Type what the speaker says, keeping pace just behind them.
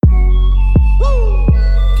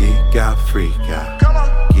freak out.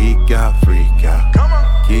 Geek out, freak out.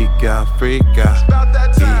 Geek out, freak out.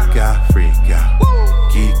 Geek out, freak out.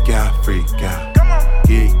 Geek out, freak out.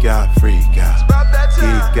 Geek out, freak out.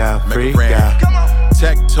 Geek out, freak out.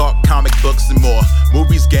 Tech talk, comic books, and more.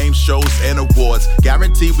 Movies, games, shows, and awards.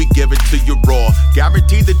 Guarantee we give it to you raw.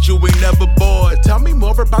 Guarantee that you ain't never bored. Tell me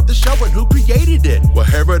more about the show and who created it. Well,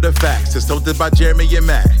 here are the facts. It's hosted by Jeremy and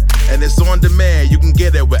Matt. And it's on demand. You can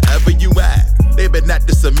get it wherever you at. They've been at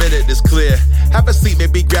this a minute, it's clear. Have a seat,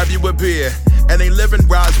 maybe grab you a beer. And they live in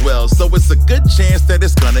Roswell, so it's a good chance that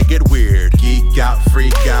it's gonna get weird. Geek out,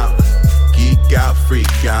 freak out. Geek out, freak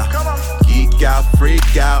out. Geek out,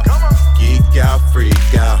 freak out. Geek out,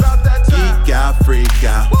 freak out. Geek out, freak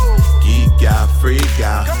out. Geek out, freak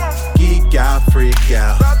out. Geek out, freak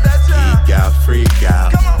out. Geek out, freak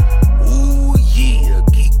out. Ooh yeah,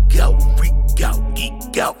 geek out, freak out.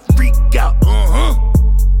 Geek out, freak out.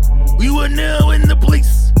 We are now in the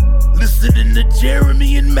place, listening to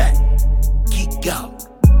Jeremy and Matt. Geek out,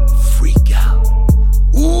 freak out.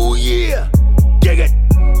 Ooh yeah, dig it.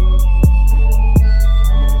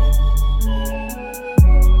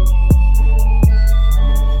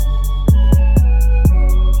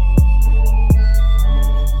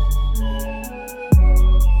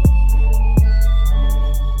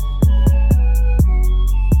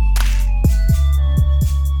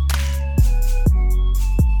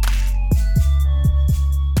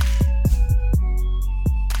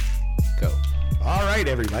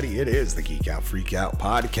 Everybody, it is the Geek Out Freak Out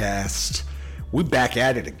podcast. We back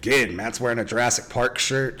at it again. Matt's wearing a Jurassic Park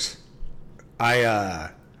shirt.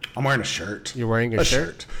 I'm wearing a shirt. You're wearing a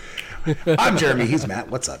shirt? I'm Jeremy. He's Matt.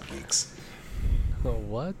 What's up, geeks?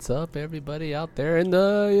 What's up, everybody out there in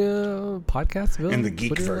the podcastville? In the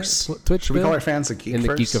Geekverse. Twitch. Should we call our fans the Geekverse? In the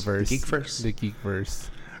Geekiverse. The Geekverse. The Geekverse.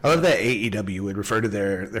 I love that AEW would refer to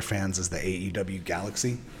their fans as the AEW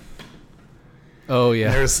Galaxy. Oh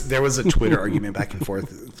yeah, there was a Twitter argument back and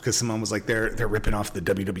forth because someone was like they're ripping off the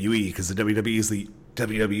WWE because the WWE is the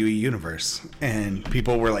WWE universe, and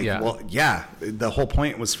people were like, well, yeah, the whole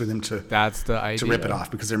point was for them to rip it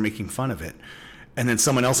off because they're making fun of it. And then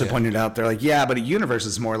someone else had pointed out, they're like, yeah, but a universe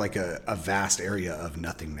is more like a vast area of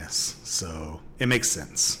nothingness, so it makes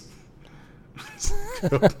sense.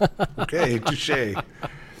 Okay, touche.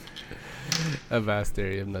 A vast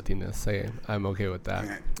area of nothingness. I'm okay with that.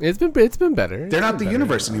 Okay. It's been better. They're not the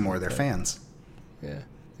universe anymore. They're fans. Yeah.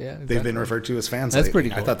 Exactly. They've been referred to as fans. That's lately.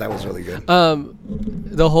 pretty cool. I thought that was really good.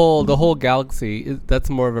 The whole galaxy. That's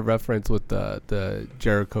more of a reference with the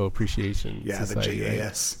Jericho Appreciation Society. The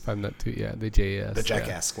JAS. Right? If I'm not too. Yeah, the JAS. The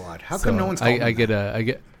Jackass Squad. How come no one's called I get a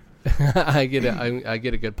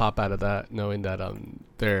good pop out of that, knowing that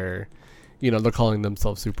they're calling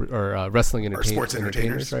themselves wrestling entertainers, sports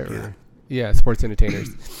entertainers, right? Sports entertainers,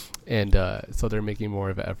 and so they're making more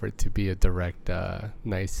of an effort to be a direct,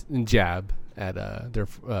 nice jab at their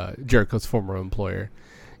Jericho's former employer,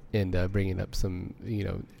 and bringing up some,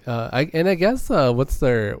 I guess what's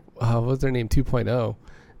their name 2.0?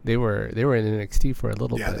 They were in NXT for a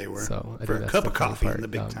little bit. Yeah, they were. So for a cup of coffee in the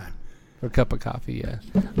big time. For a cup of coffee,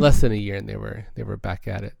 less than a year, and they were back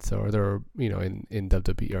at it. So, or they were, in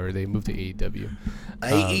WWE, or they moved to AEW.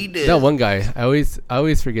 That one guy, I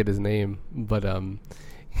always forget his name, but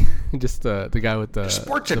just the guy with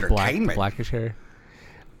the blackish hair.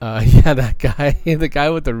 That guy, the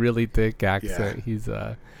guy with the really thick accent.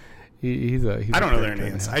 Yeah. He's I don't know their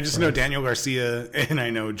names. I just know Daniel Garcia, and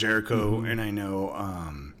I know Jericho, and I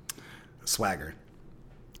know Swagger,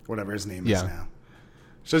 whatever his name is now.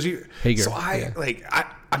 Shows you. Hager, so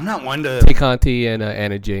I'm not one to Tay Conti and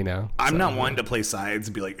Anna Jay now. I'm not one to play sides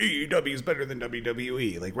and be like AEW is better than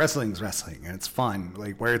WWE. Like wrestling's wrestling and it's fun.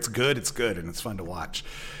 Like where it's good and it's fun to watch.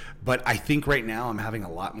 But I think right now I'm having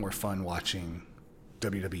a lot more fun watching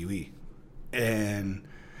WWE, and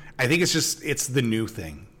I think it's the new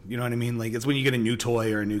thing. You know what I mean? Like it's when you get a new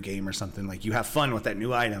toy or a new game or something, like you have fun with that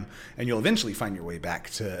new item and you'll eventually find your way back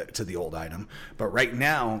to the old item. But right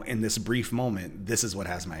now in this brief moment, this is what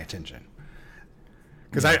has my attention.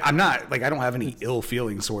 Because I'm not like, I don't have any ill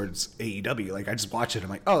feelings towards AEW. Like I just watch it. I'm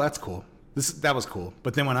like, oh, that's cool. That was cool.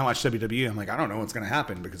 But then when I watch WWE, I'm like, I don't know what's going to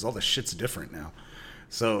happen because all the shit's different now.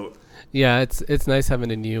 So yeah, it's nice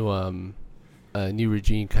having a new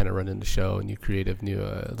regime kind of running the show, a new creative,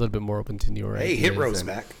 a little bit more open to newer ideas. Hey, Hit Row's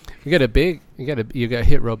back. You got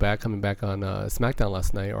Hit Row back, coming back on SmackDown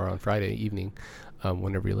last night or on Friday evening,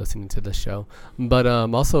 whenever you're listening to this show. But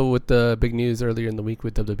also with the big news earlier in the week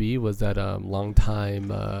with WWE was that long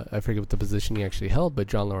time, I forget what the position he actually held, but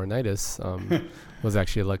John Laurinaitis was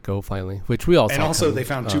actually let go finally, which we all saw. And also they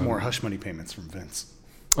found 2 more hush money payments from Vince.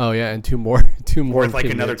 Oh yeah, and two more worth like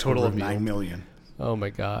another total of $9 million. Oh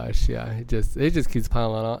my gosh, yeah. It just keeps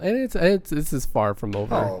piling on, and it's as far from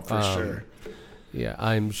over. Oh, for sure. Yeah,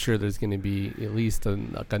 I'm sure there's going to be at least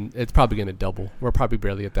it's probably going to double. We're probably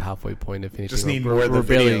barely at the halfway point. If anything, just need more of the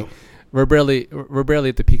video. We're barely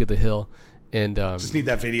at the peak of the hill, and just need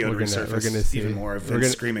that video to resurface. We're gonna see even more of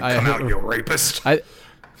Vince screaming, "Come out, you rapist!"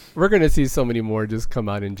 We're gonna see so many more just come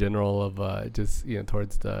out in general of just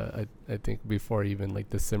towards the I think before even like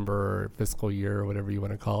December or fiscal year or whatever you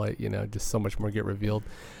want to call it. Just so much more get revealed.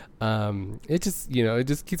 It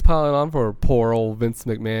just keeps piling on for poor old Vince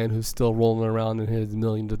McMahon, who's still rolling around in his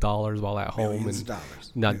millions of dollars while at home and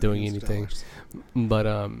not doing anything.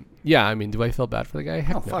 But yeah, I mean, do I feel bad for the guy?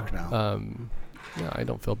 Heck no. Fuck no. No, I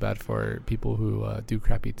don't feel bad for people who do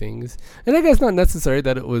crappy things, and I guess not necessary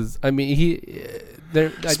that it was. I mean,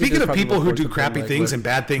 Speaking of people who do crappy things and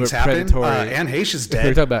bad things happen, Anne Heche is dead.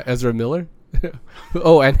 We're talking about Ezra Miller.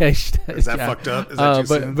 Oh, Anne Heche. Is that fucked up? Is that too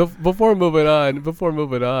soon? Before moving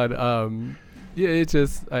on, yeah, it's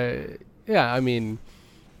just, I mean,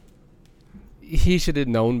 he should have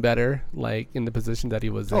known better, like in the position that he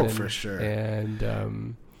was in. Oh, for sure.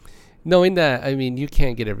 And knowing that, I mean, you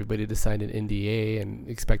can't get everybody to sign an NDA and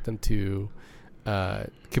expect them to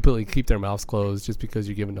completely keep their mouths closed just because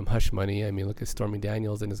you're giving them hush money. I mean, look at Stormy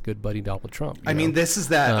Daniels and his good buddy Donald Trump. I mean, this is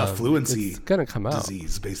that affluency it's gonna come out.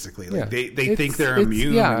 disease, basically. Like they think they're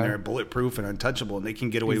immune and they're bulletproof and untouchable and they can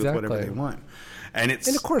get away with whatever they want. And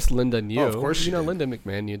of course Linda knew. Oh, of course Linda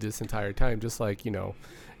McMahon knew this entire time, just like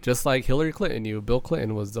Hillary Clinton knew. Bill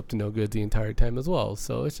Clinton was up to no good the entire time as well.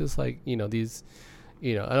 So it's just like, these,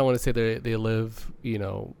 I don't want to say they live,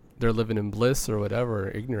 they're living in bliss or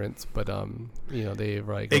whatever, ignorance, but they've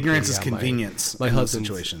like ignorance is convenience in those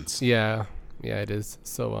situations. Yeah, it is.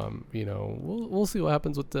 So we'll see what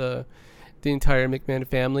happens with the entire McMahon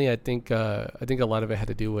family. I think a lot of it had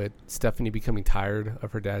to do with Stephanie becoming tired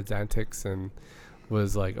of her dad's antics and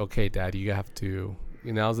was like, okay, Dad, you have to.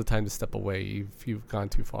 Now's the time to step away. You've gone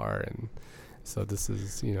too far, and so this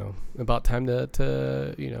is about time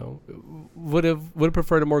to would have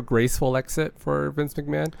preferred a more graceful exit for Vince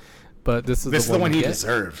McMahon, but this is the one he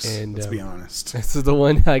deserves. And let's be honest, this is the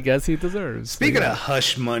one I guess he deserves. Speaking of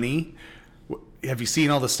hush money, have you seen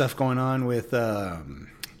all the stuff going on with Jeanette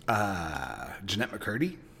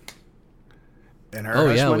McCurdy? And her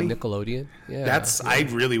Hush Money? With Nickelodeon. Yeah, I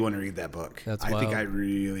really want to read that book. That's I think I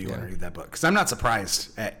really want to read that book because I'm not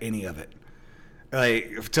surprised at any of it.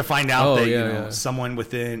 Like to find out that someone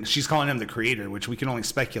within, she's calling him the creator, which we can only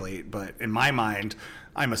speculate. But in my mind,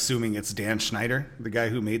 I'm assuming it's Dan Schneider, the guy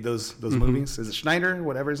who made those movies. Is it Schneider,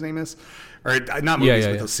 whatever his name is, or not movies,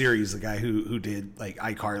 but those series? The guy who did like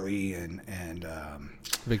iCarly and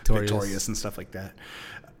Victorious and stuff like that.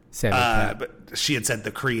 But she had said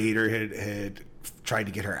the creator had tried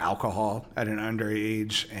to get her alcohol at an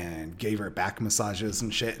underage and gave her back massages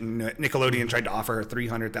and shit. And Nickelodeon tried to offer her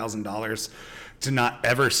 $300,000 to not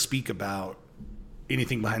ever speak about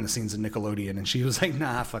anything behind the scenes of Nickelodeon. And she was like,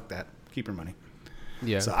 nah, fuck that. Keep her money.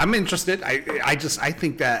 Yeah. So I'm interested. I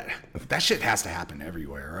think that shit has to happen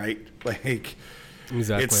everywhere, right? Like,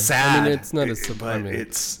 exactly. It's sad. I mean, it's not but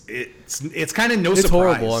it's kind of no it's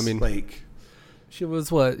surprise. Horrible. I mean, like, she was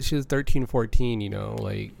 13, 14,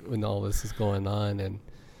 like when all this is going on, and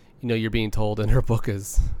you're being told, and her book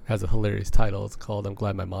has a hilarious title. It's called "I'm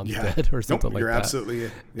Glad My Mom's Dead" or something like that. You're absolutely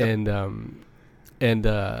it. Yep. And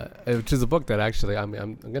which is a book that actually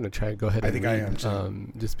I'm gonna try to go ahead and read. I am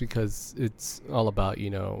too. Just because it's all about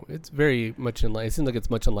it's very much in line. It seems like it's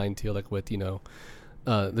much in line too, like with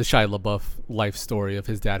the Shia LaBeouf life story of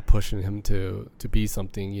his dad pushing him to be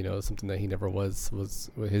something, something that he never was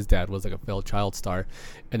his dad was like a failed child star.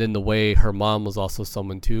 And in the way her mom was also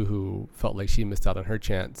someone too who felt like she missed out on her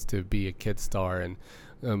chance to be a kid star. And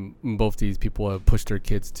both these people have pushed their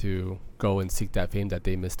kids to go and seek that fame that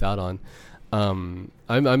they missed out on. I'm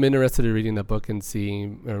interested in reading that book and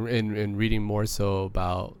seeing and reading more so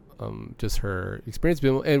about just her experience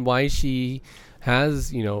and why she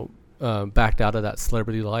has, backed out of that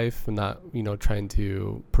celebrity life and not, trying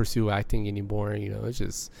to pursue acting anymore. It's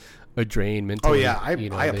just a drain mentally. Oh yeah,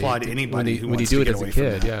 I applaud anybody who wants to get away from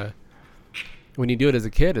that. Yeah, when you do it as a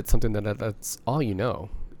kid, it's something that's all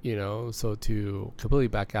so to completely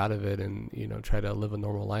back out of it and try to live a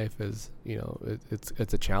normal life is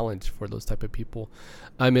it's a challenge for those type of people.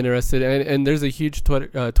 I'm interested, and there's a huge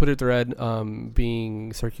Twitter thread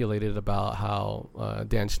being circulated about how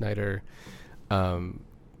Dan Schneider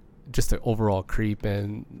just an overall creep,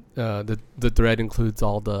 and the thread includes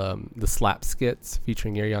all the slap skits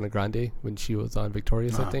featuring Ariana Grande when she was on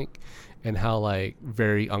Victorious, I think, and how like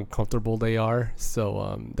very uncomfortable they are.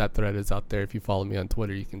 So that thread is out there. If you follow me on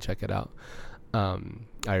Twitter, you can check it out.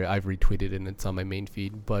 I've retweeted it and it's on my main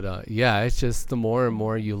feed. But yeah, it's just the more and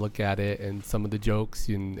more you look at it and some of the jokes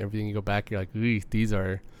and everything, you go back, you're like, these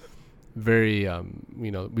are very,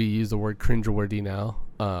 we use the word cringeworthy now,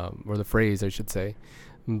 or the phrase I should say.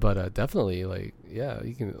 But definitely, like, yeah,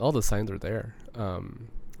 you can. All the signs are there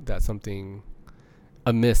that something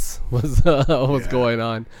amiss was going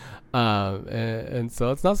on, and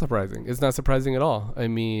so it's not surprising. It's not surprising at all. I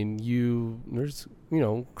mean, there's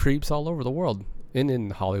creeps all over the world,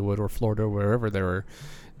 in Hollywood or Florida, wherever they were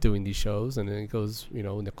doing these shows, and then it goes,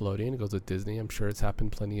 Nickelodeon, it goes with Disney. I'm sure it's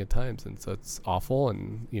happened plenty of times, and so it's awful.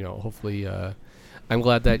 And hopefully, I'm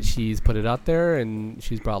glad that she's put it out there and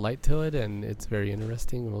she's brought light to it, and it's very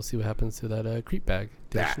interesting. And we'll see what happens to that creep bag,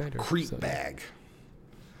 Dan Schneider. Creep bag.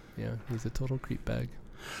 Yeah, he's a total creep bag.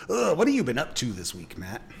 What have you been up to this week,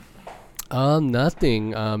 Matt?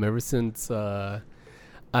 Nothing. Ever since I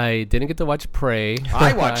didn't get to watch Prey.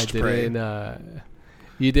 I watched Prey.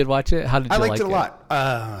 You did watch it? How did you like it? I liked it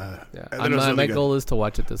a lot. My goal is to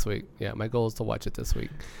watch it this week. Yeah, my goal is to watch it this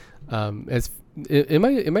week. Am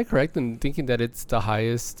I correct in thinking that it's the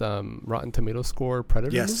highest Rotten Tomato score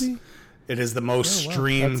Predator movie? It is the most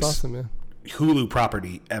streamed That's awesome, yeah. Hulu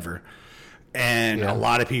property ever. And a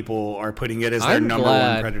lot of people are putting it as their number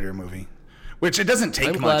one Predator movie. Which it doesn't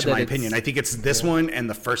take much, in my opinion. I think it's this one and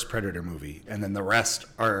the first Predator movie. And then the rest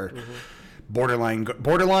are borderline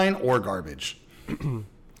or garbage.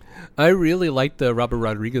 I really like the Robert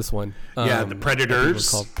Rodriguez one. The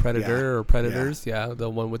Predators. Called Predator or Predators. Yeah, the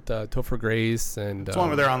one with Topher Grace and. It's one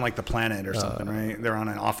where they're on like the planet or something, right? They're on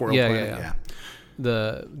an off-world planet. Yeah.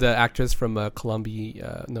 The actress from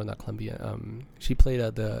Colombia, no, not Colombia. She played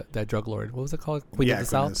that drug lord. What was it called? Queen of the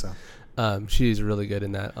South. She's really good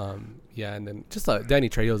in that. And then just Danny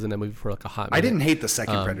Trejo's in that movie for like a hot minute. I didn't hate the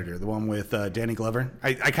second Predator, the one with Danny Glover.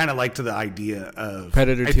 I kind of liked the idea of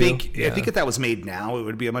Predator 2. I think if that was made now, it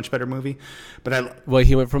would be a much better movie. But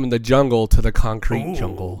he went from the jungle to the concrete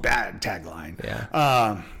jungle. Bad tagline.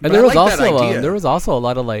 Yeah. And there was also a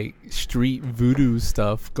lot of like street voodoo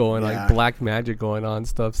stuff going, like black magic going on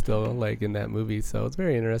stuff still like in that movie. So it's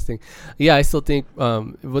very interesting. Yeah, I still think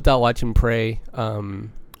without watching Prey,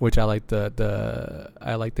 which I like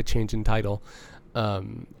the change in title.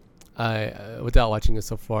 Without watching it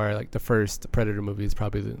so far, like the first Predator movie is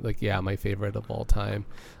probably my favorite of all time.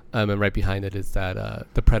 And right behind it is that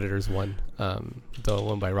the Predators one, the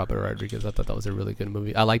one by Robert Rodriguez. I thought that was a really good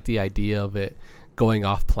movie. I like the idea of it going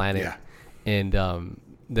off planet and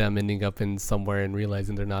them ending up in somewhere and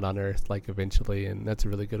realizing they're not on Earth like eventually, and that's a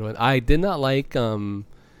really good one. I did not like the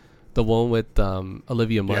one with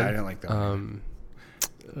Olivia Munn. Yeah, I didn't like that one.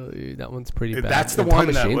 That one's pretty bad. That's the one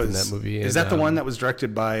that was in that movie. Is that the one that was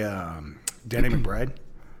directed by Danny McBride?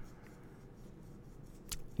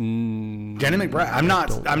 Danny McBride.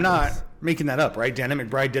 I'm not making that up, right? Danny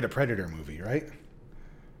McBride did a Predator movie, right?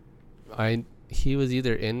 He was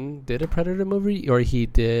either did a Predator movie or he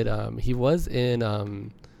did. He was in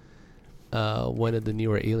one of the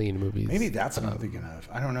newer Alien movies. Maybe that's what I'm thinking of.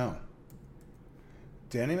 I don't know.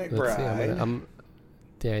 Danny McBride.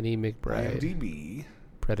 Danny McBride. IMDb.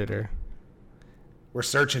 Predator. We're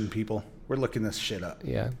searching, people. We're looking this shit up.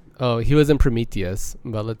 Yeah. Oh, he was in Prometheus,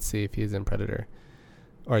 but let's see if he's in Predator.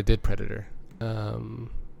 Or I did Predator.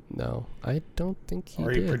 No, I don't think he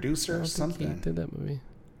did. Or a producer or something. He did that movie.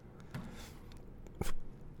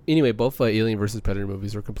 Anyway, both Alien versus Predator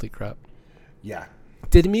movies were complete crap. Yeah.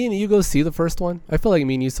 Did me and you go see the first one? I feel like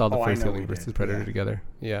me and you saw the first Alien versus Predator together.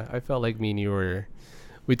 Yeah, I felt like me and you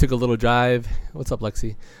we took a little drive. What's up,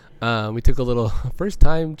 Lexi? We took a little first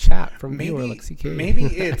time chat from you or Lexi K. Maybe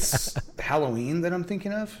it's Halloween that I'm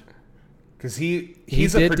thinking of, because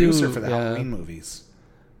he's a producer for the Halloween movies.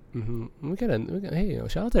 Mm-hmm. We got hey,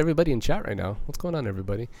 shout out to everybody in chat right now. What's going on,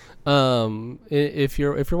 everybody? If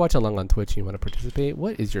you're watching along on Twitch and you want to participate,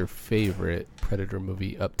 what is your favorite Predator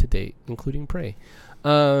movie up to date, including Prey?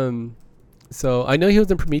 So I know he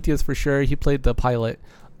was in Prometheus for sure. He played the pilot.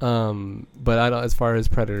 But I don't, as far as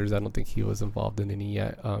Predators, I don't think he was involved in any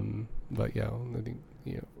yet. But yeah, I think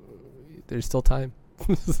there's still time.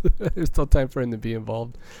 There's still time for him to be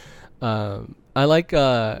involved. I like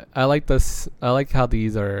how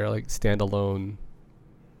these are like standalone.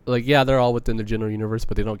 Like, yeah, they're all within the general universe,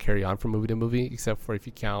 but they don't carry on from movie to movie, except for if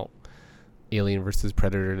you count Alien versus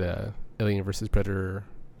Predator,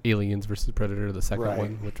 Aliens versus Predator, the second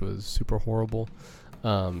one, which was super horrible.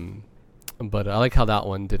 But I like how that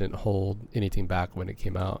one didn't hold anything back when it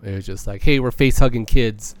came out. It was just like, hey, we're face-hugging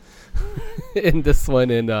kids in this one.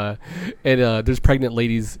 And there's pregnant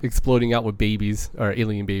ladies exploding out with babies, or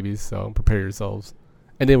alien babies, so prepare yourselves.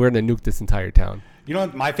 And then we're going to nuke this entire town. You know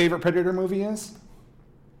what my favorite Predator movie is?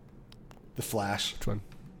 The Flash. Which one?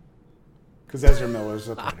 Because Ezra Miller's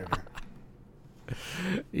a predator.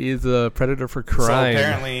 He's a predator for crime. So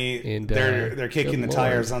apparently, and, they're kicking the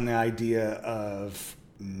tires on the idea of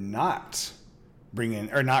not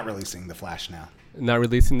releasing The Flash now. Not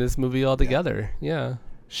releasing this movie altogether. Yeah.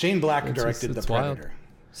 Shane Black directed The Predator. Wild.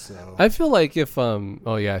 So I feel like if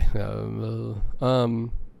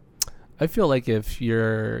I feel like if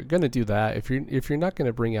you're gonna do that, if you're not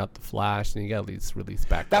gonna bring out The Flash, then you gotta at least release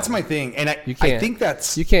back. That's my thing, and I think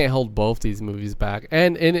that's you can't hold both these movies back.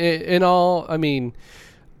 And in all, I mean,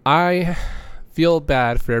 I feel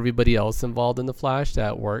bad for everybody else involved in The Flash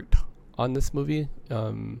that worked on this movie,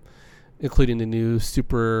 including the new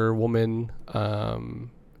Superwoman,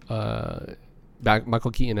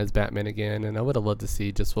 Michael Keaton as Batman again, and I would have loved to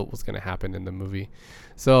see just what was gonna happen in the movie.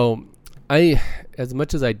 So. As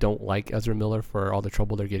much as I don't like Ezra Miller for all the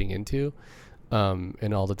trouble they're getting into,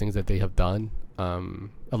 and all the things that they have done,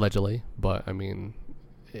 allegedly, but I mean,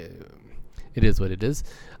 it is what it is.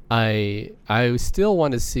 I still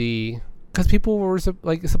want to see, because people were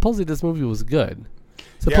supposedly this movie was good.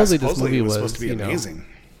 Supposedly this movie was supposed to be amazing.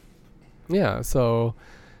 Yeah, so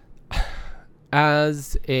I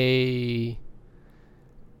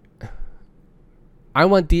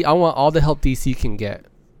want all the help DC can get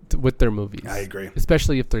with their movies. I agree,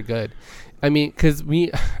 especially if they're good. I mean, because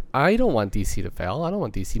I don't want DC to fail. I don't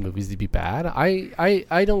want DC movies to be bad.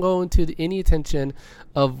 I don't go into any attention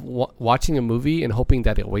of watching a movie and hoping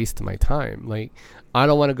that it wastes my time. Like, I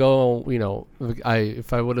don't want to go,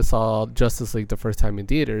 if I would have saw Justice League the first time in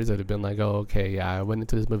theaters, I'd have been like, oh, okay, yeah, I went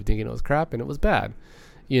into this movie thinking it was crap and it was bad.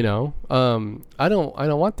 I don't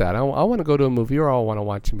want that. I want to go to a movie, or I want to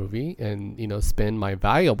watch a movie and, spend my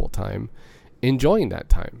valuable time enjoying that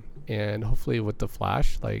time. And hopefully with The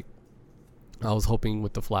Flash, I was hoping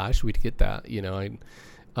with The Flash we'd get that. Even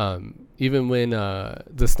when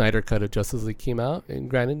the Snyder cut of Justice League came out, and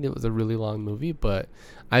granted it was a really long movie, but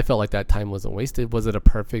I felt like that time wasn't wasted. Was it a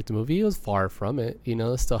perfect movie? It was far from it.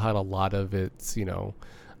 It still had a lot of its, a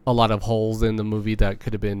lot of holes in the movie that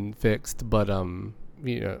could have been fixed, but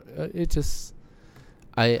it just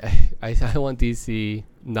I want DC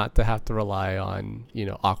not to have to rely on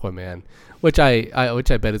Aquaman, which I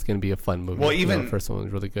bet is going to be a fun movie. Well, even the first one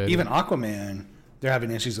was really good. Even Aquaman, they're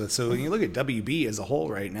having issues with. So when you look at WB as a whole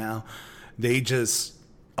right now,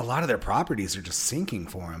 a lot of their properties are just sinking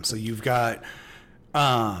for them. So you've got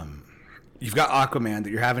Aquaman that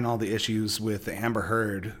you're having all the issues with the Amber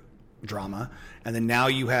Heard drama, and then now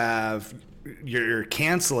you're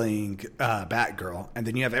canceling Batgirl, and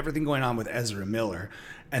then you have everything going on with Ezra Miller,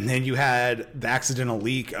 and then you had the accidental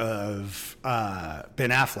leak of Ben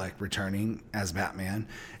Affleck returning as Batman,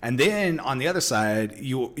 and then on the other side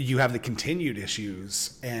you have the continued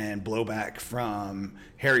issues and blowback from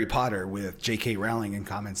Harry Potter with J.K. Rowling and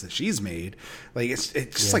comments that she's made. It's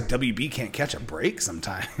just like WB can't catch a break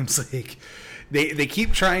sometimes. They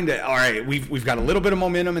keep trying to, all right, we've got a little bit of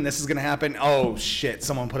momentum and this is going to happen. Oh, shit,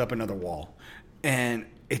 someone put up another wall. And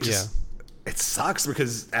it just, it sucks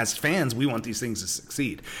because as fans, we want these things to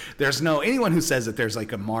succeed. There's anyone who says that there's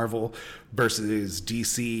a Marvel versus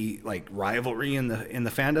DC rivalry in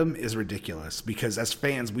the fandom is ridiculous, because as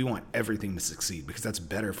fans, we want everything to succeed because that's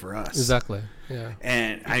better for us. Exactly. Yeah.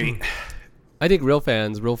 And I mean, I think real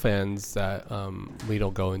fans that we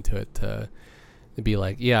don't go into it to be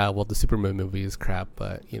like, yeah, well, the Superman movie is crap,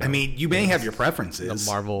 but I mean, you may have your preferences,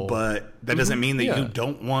 the Marvel, but that doesn't mean that you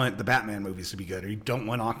don't want the Batman movies to be good, or you don't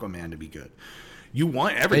want Aquaman to be good. You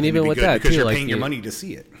want everything to be good because you're paying your money to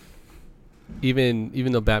see it.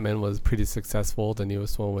 Even though Batman was pretty successful, the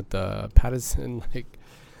newest one with Pattinson,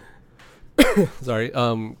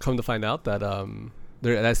 come to find out that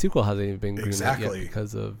that sequel hasn't even been greenlit yet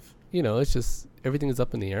because of it's just everything is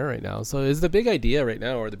up in the air right now. So is the big idea right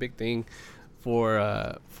now, or the big thing for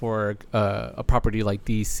a property like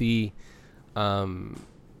DC,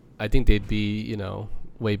 I think they'd be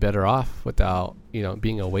way better off without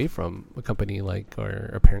being away from a company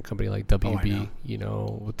or a parent company like WB.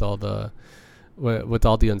 With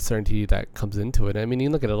all the uncertainty that comes into it. I mean, you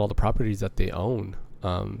look at all the properties that they own.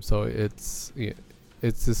 So it's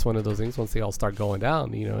just one of those things. Once they all start going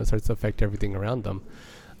down, it starts to affect everything around them.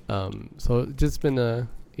 So it's just been a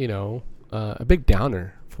big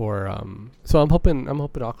downer for. So I'm hoping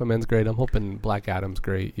Aquaman's great. I'm hoping Black Adam's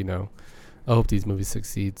great. I hope these movies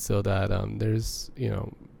succeed so that there's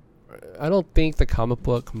I don't think the comic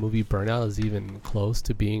book movie burnout is even close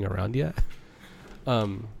to being around yet.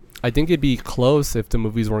 I think it'd be close if the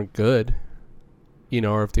movies weren't good,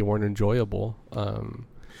 or if they weren't enjoyable.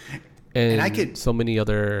 And I could so many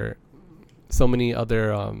other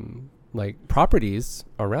like properties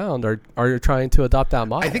around are trying to adopt that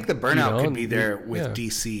model. I think the burnout could be there with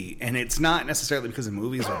DC, and it's not necessarily because the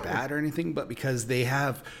movies are bad or anything, but because they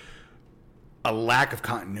have a lack of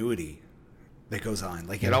continuity that goes on.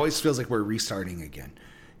 Like it always feels like we're restarting again.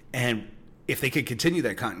 And if they could continue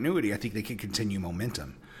that continuity, I think they could continue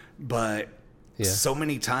momentum. But so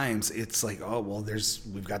many times it's like, oh, well,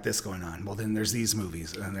 we've got this going on. Well, then there's these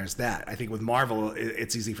movies and there's that. I think with Marvel,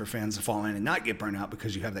 it's easy for fans to fall in and not get burnt out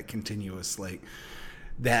because you have that continuous, like,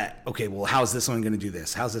 that, okay, well, how's this one going to do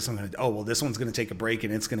this? How's this one going to, oh, well, this one's going to take a break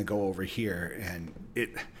and it's going to go over here. And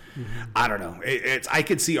I don't know. I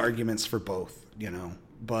could see arguments for both,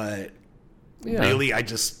 but really, I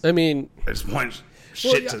just want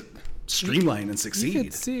shit to streamline and succeed. You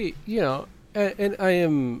could see, and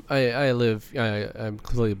I'm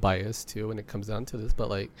clearly biased too when it comes down to this, but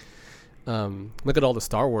like, look at all the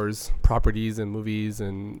Star Wars properties and movies,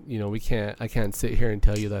 and I can't sit here and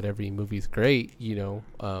tell you that every movie's great,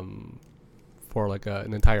 for like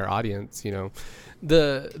an entire audience.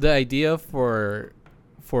 The idea for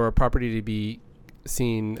a property to be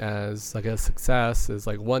seen as like a success is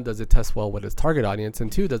like, one, does it test well with its target audience,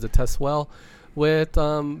 and two, does it test well with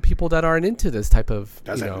people that aren't into this type of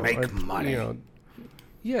make money.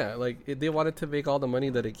 Like they want it to make all the money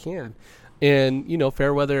that it can, and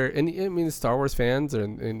fair weather. And I mean, Star Wars fans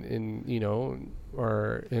and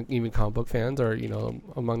even comic book fans are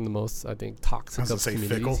among the most, I think, toxic of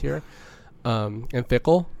communities fickle. Here, and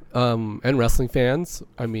fickle. And wrestling fans.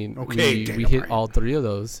 I mean, we hit all three of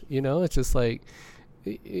those. It's just like,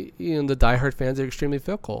 the diehard fans are extremely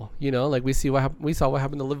fickle. Like we saw what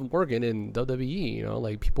happened to Liv Morgan in WWE.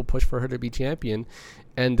 Like people pushed for her to be champion,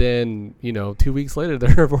 and then 2 weeks later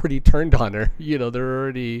they're already turned on her. They're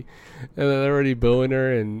already booing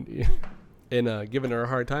her and giving her a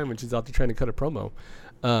hard time when she's out there trying to cut a promo.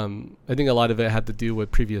 I think a lot of it had to do with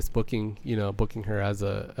previous booking, booking her as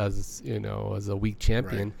a weak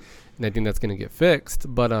champion, right. And I think that's going to get fixed.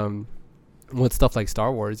 But with stuff like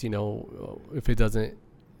Star Wars, if it doesn't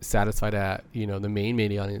satisfy that, the main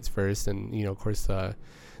media audience first, and of course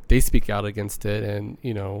they speak out against it, and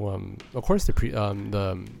of course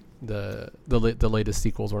the latest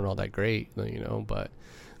sequels weren't all that great, but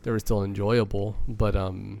they were still enjoyable. But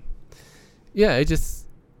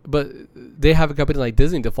but they have a company like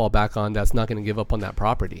Disney to fall back on that's not going to give up on that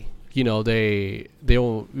property. They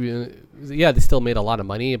still made a lot of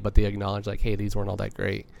money, but they acknowledge like, hey, these weren't all that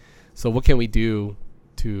great. So what can we do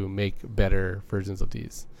to make better versions of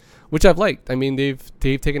these? Which I've liked. I mean, they've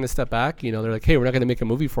taken a step back. They're like, hey, we're not going to make a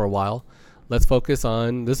movie for a while. Let's focus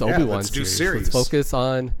on this Obi-Wan series.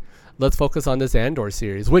 Let's focus on this Andor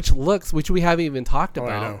series, which we haven't even talked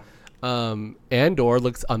about. Andor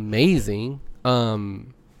looks amazing.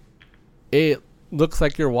 It looks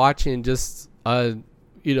like you're watching just as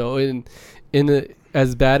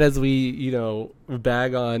bad as we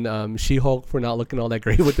bag on She-Hulk for not looking all that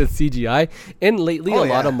great with the CGI, and lately a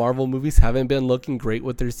lot of Marvel movies haven't been looking great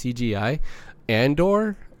with their CGI.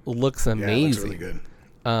 Andor looks amazing. Yeah, it looks really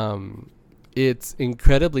good. It's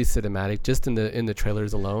incredibly cinematic just in the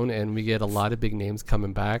trailers alone, and we get a lot of big names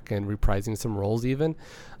coming back and reprising some roles even,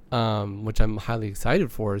 which I'm highly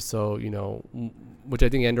excited for. So which I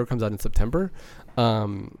think Andor comes out in September.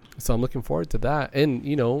 So I'm looking forward to that. And,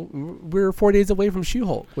 we're 4 days away from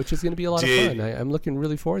She-Hulk, which is going to be a lot of fun. I'm looking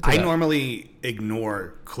really forward to that. I normally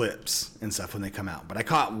ignore clips and stuff when they come out, but I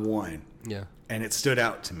caught one. Yeah. And it stood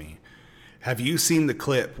out to me. Have you seen the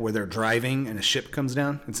clip where they're driving and a ship comes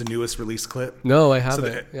down? It's the newest release clip. No, I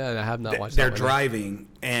haven't. I have not watched that. They're driving,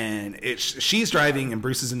 and she's driving, and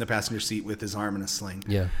Bruce is in the passenger seat with his arm in a sling.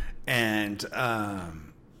 Yeah. And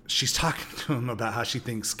she's talking to him about how she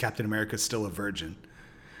thinks Captain America's still a virgin.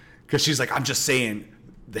 Because she's like, I'm just saying,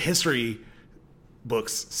 the history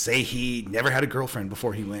books say he never had a girlfriend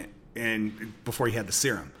before he had the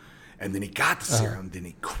serum. And then he got the serum, then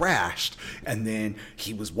he crashed, and then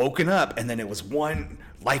he was woken up, and then it was one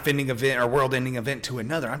life-ending event or world-ending event to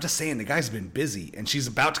another. I'm just saying, the guy's been busy. And she's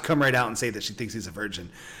about to come right out and say that she thinks he's a virgin.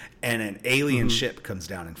 And an alien ship comes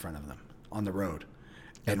down in front of them on the road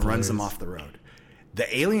and runs them off the road.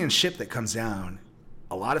 The alien ship that comes down,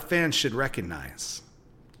 a lot of fans should recognize.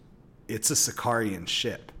 It's a Sicarian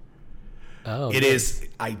ship. Oh, it is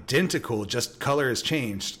identical, just color has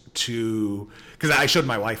changed to... Because I showed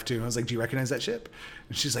my wife, too. I was like, do you recognize that ship?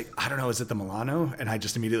 And she's like, I don't know, is it the Milano? And I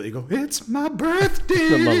just immediately go, it's my birthday.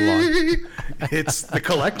 The Milano. It's the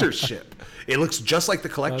collector's ship. It looks just like the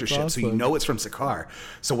collector's ship, awesome. So you know it's from Sakaar.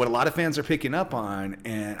 So what a lot of fans are picking up on,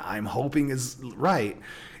 and I'm hoping is right,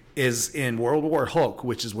 is in World War Hulk,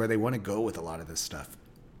 which is where they want to go with a lot of this stuff.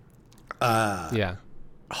 Yeah.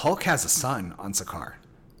 Hulk has a son on Sakaar.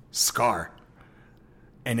 Scar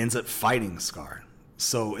and ends up fighting Scar.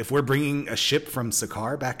 So if we're bringing a ship from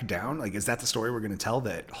Sakaar back down, like, is that the story we're going to tell,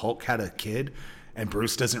 that Hulk had a kid and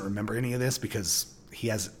Bruce doesn't remember any of this because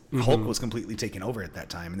Hulk was completely taken over at that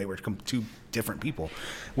time and they were two different people.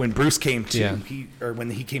 When Bruce came to, when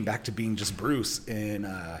he came back to being just Bruce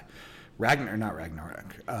in Ragnarok,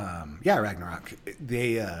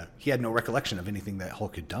 he had no recollection of anything that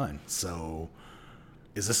Hulk had done. So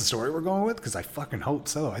is this a story we're going with? Because I fucking hope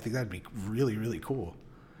so. I think that'd be really, really cool.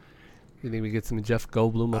 You think we get some Jeff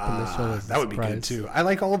Goldblum up in this show? That would be good too. I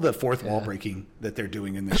like all of the fourth wall breaking that they're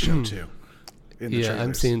doing in this show too.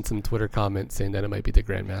 I'm seeing some Twitter comments saying that it might be the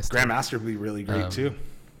Grandmaster. Grandmaster would be really great too.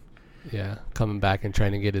 Yeah, coming back and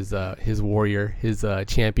trying to get his warrior, his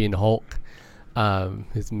champion Hulk,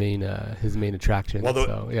 his main attraction.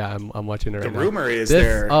 Well, I'm watching it right now. The rumor is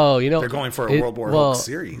they're going for a World War Hulk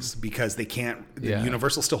series because they can't.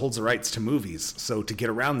 Universal still holds the rights to movies, so to get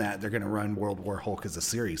around that, they're going to run World War Hulk as a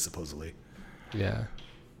series supposedly. Yeah.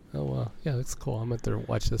 Oh well. Yeah, that's cool. I'm going to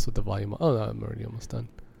watch this with the volume. Oh no, I'm already almost done.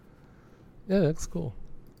 Yeah, that's cool.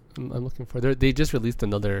 I'm looking for. They just released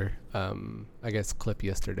another, clip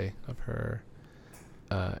yesterday of her.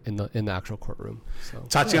 In the actual courtroom. So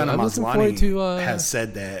Tatiana Maslany has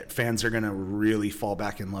said that fans are going to really fall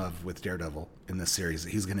back in love with Daredevil in this series.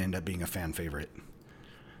 He's going to end up being a fan favorite.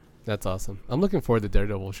 That's awesome. I'm looking forward to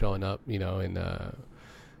Daredevil showing up, and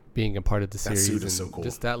being a part of the series. That suit is so cool.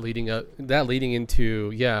 Just that leading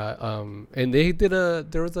into and they did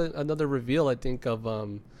there was another reveal, I think, of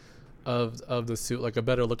the suit, like a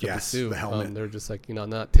better look of the suit. The helmet. They're just like,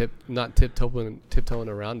 not tiptoeing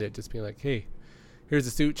around it, just being like, hey, here's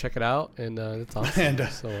the suit, check it out, and it's awesome. And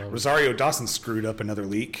Rosario Dawson screwed up another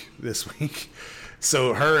leak this week.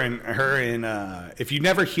 So her and if you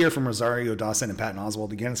never hear from Rosario Dawson and Patton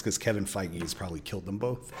Oswalt again, it's because Kevin Feige has probably killed them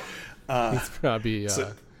both. He's probably.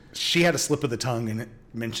 So she had a slip of the tongue and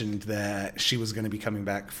mentioned that she was going to be coming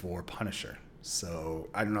back for Punisher. So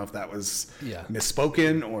I don't know if that was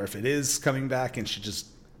misspoken or if it is coming back and she just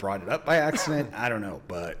brought it up by accident. I don't know,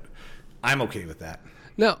 but I'm okay with that.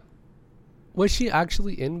 No. Was she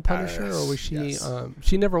actually in Punisher, or was she? Yes.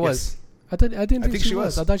 She never was. Yes. I didn't think she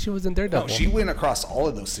was. I thought she was in Daredevil. No, she went across all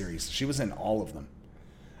of those series. She was in all of them.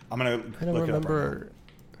 I don't remember.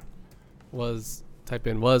 Was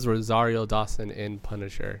Rosario Dawson in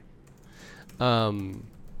Punisher? I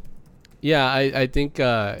think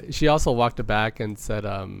she also walked it back and said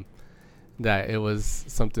that it was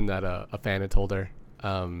something that a fan had told her.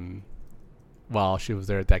 While she was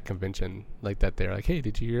there at that convention, like that, they're like, "Hey,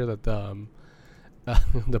 did you hear that the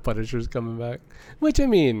Punisher's coming back?" Which, I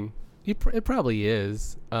mean, it probably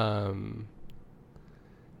is. I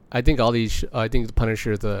think I think the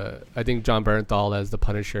Punisher, I think John Bernthal as the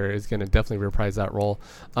Punisher is going to definitely reprise that role.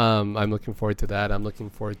 I'm looking forward to that. I'm looking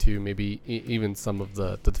forward to maybe even some of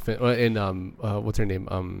the what's her name?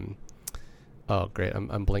 Oh, great!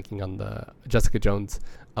 I'm blanking on the Jessica Jones.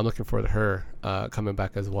 I'm looking forward to her coming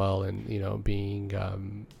back as well, and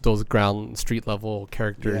being those ground street level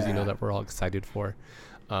characters, that we're all excited for.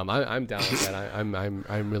 I'm down with that.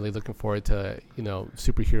 I'm really looking forward to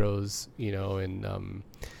superheroes, and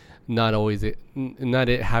not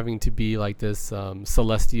it having to be like this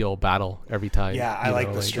celestial battle every time. Yeah, I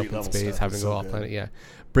like the street level space, stuff. Having to go off planet. Yeah,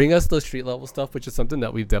 bring us the street level stuff, which is something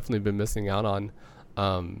that we've definitely been missing out on.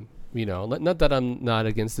 Not that I'm not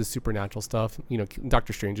against the supernatural stuff.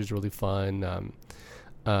 Doctor Strange is really fun,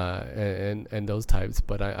 and those types.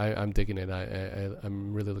 But I'm digging it.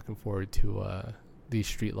 I'm really looking forward to these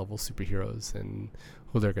street level superheroes and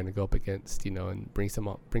who they're going to go up against. And bring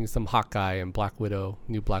some Hawkeye and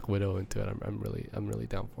new Black Widow into it. I'm really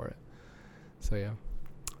down for it. So yeah.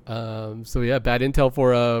 Bad intel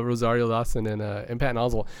for Rosario Dawson and Patton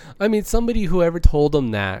Oswalt. I mean, somebody whoever told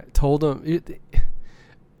them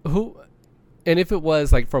and if it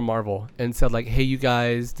was like from Marvel and said like, hey, you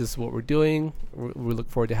guys, this is what we're doing. We look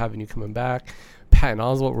forward to having you coming back. Patton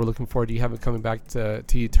Oswalt, we're looking forward to you having coming back to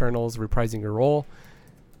Eternals, reprising your role.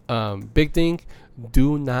 Big thing,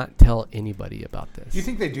 do not tell anybody about this. Do you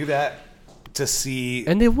think they do that to see?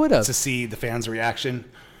 And they would have to see the fans' reaction.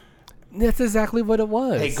 That's exactly what it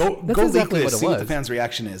was. Hey, go leak this, see what the fans'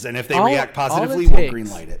 reaction is, and if they react positively, we'll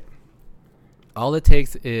greenlight it. All it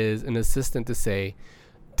takes is an assistant to say,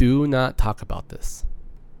 do not talk about this.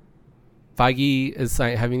 Feige is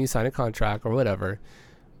having you sign a contract or whatever.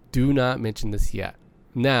 Do not mention this yet.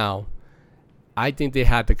 Now, I think they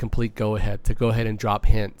had the complete go-ahead to go ahead and drop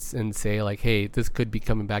hints and say like, hey, this could be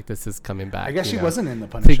coming back. This is coming back. I guess she wasn't in the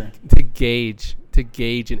Punisher. To gauge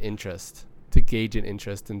an interest. To gauge an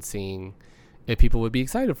interest in seeing if people would be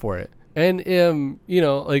excited for it. And,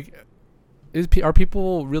 are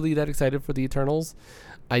people really that excited for the Eternals?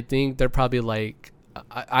 I think they're probably like,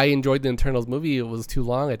 I enjoyed the Eternals movie. It was too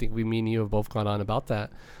long. I think me and you have both gone on about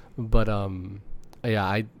that. But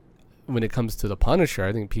yeah, when it comes to the Punisher,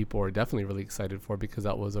 I think people are definitely really excited for it because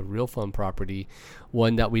that was a real fun property,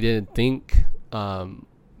 one that we didn't think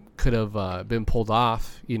could have been pulled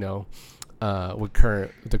off. You know, with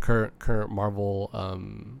the current Marvel,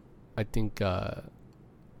 I think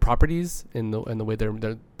properties in the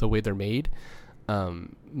way they're made.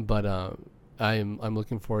 But I'm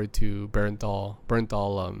looking forward to Bernthal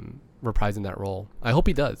reprising that role. I hope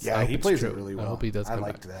he does. Yeah, he plays it really well. I hope he does. I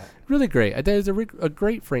liked that. Really great. I think it's a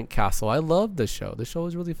great Frank Castle. I love the show. The show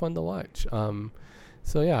was really fun to watch.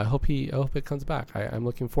 So yeah, I hope it comes back. I'm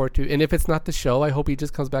looking forward to. And if it's not the show, I hope he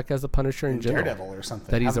just comes back as a Punisher in general. Daredevil or something.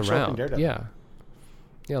 That he's around. Yeah.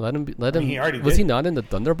 Yeah, let him. He already was. He not in the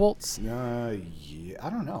Thunderbolts? Yeah, I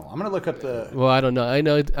don't know. I'm gonna look up the. Well, I don't know. I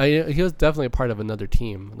know he was definitely a part of another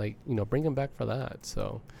team. Like, bring him back for that.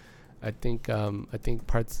 So, I think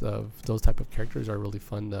parts of those type of characters are really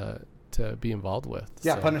fun to be involved with.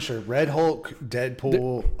 Yeah, so. Punisher, Red Hulk,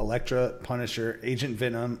 Deadpool, Elektra, Punisher, Agent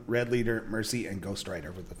Venom, Red Leader, Mercy, and Ghost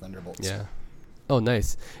Rider with the Thunderbolts. Yeah. Oh,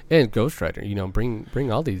 nice. And Ghost Rider.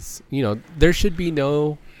 Bring all these. There should be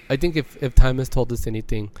no. I think if time has told us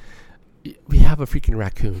anything, we have a freaking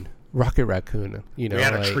raccoon, Rocket Raccoon. We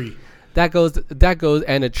had a tree. That goes,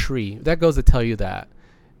 and a tree. That goes to tell you that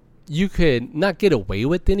you could not get away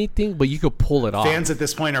with anything, but you could pull it off. Fans at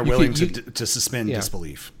this point are willing to suspend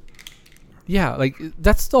disbelief. Yeah, like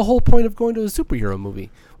that's the whole point of going to a superhero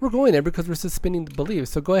movie. We're going there because we're suspending the belief.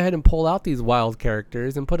 So go ahead and pull out these wild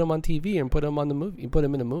characters and put them on TV and put them on the movie. Put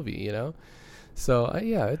them in a movie, So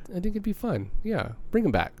I think it'd be fun. Yeah, bring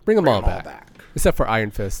them back. Bring them all back. Except for Iron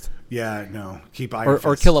Fist. Yeah, no, keep Iron Fist.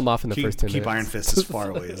 Or kill him off in the first 10 minutes. Keep Iron Fist as far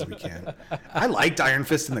away as we can. I liked Iron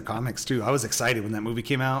Fist in the comics too. I was excited when that movie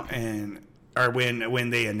came out or when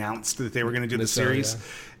they announced that they were going to do the series,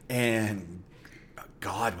 and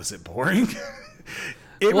God, was it boring?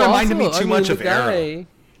 It reminded me too much of Arrow.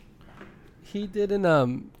 He didn't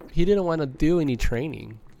want to do any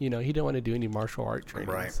training. He didn't want to do any martial art training.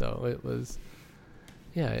 Right. So it was,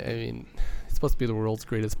 yeah. I mean, he's supposed to be the world's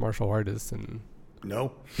greatest martial artist, and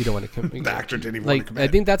no, you don't want to commit. The actor didn't even want to commit. I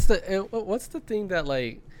think that's what's the thing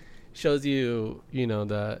that shows you,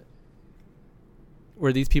 that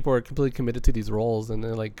where these people are completely committed to these roles, and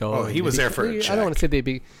they're go. Oh, he was there for a check. I don't want to say they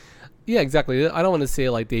be. Yeah, exactly. I don't want to say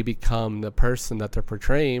they become the person that they're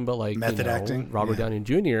portraying, but method acting. Robert Downey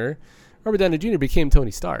Jr. Robert Downey Jr. became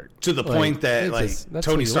Tony Stark. To the point that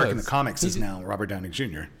Tony Stark in the comics is now Robert Downey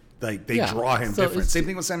Jr. They draw him different. Same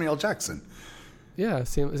thing with Samuel L. Jackson. Yeah,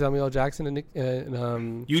 Samuel L. Jackson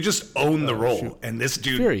and you just own the role, and this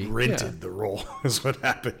dude Fury, rented the role. Is what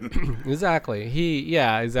happened. Exactly. He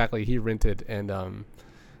rented, and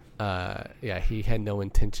he had no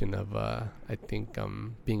intention of I think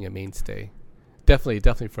being a mainstay.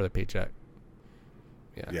 Definitely for the paycheck.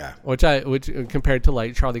 Yeah. Which compared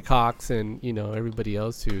to Charlie Cox and everybody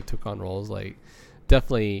else who took on roles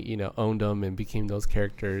definitely owned them and became those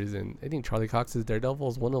characters. And I think Charlie Cox's Daredevil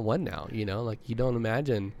is 101 now. You don't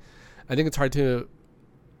imagine. I think it's hard to.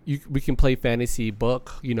 We can play fantasy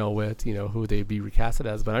book with who they'd be recasted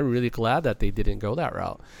as, but I'm really glad that they didn't go that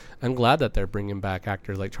route. I'm glad that they're bringing back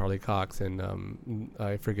actors like Charlie Cox and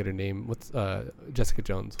I forget her name. What's Jessica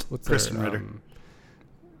Jones? What's Kristen Ritter?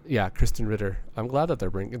 Yeah, Kristen Ritter. I'm glad that they're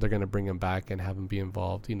going to bring him back and have him be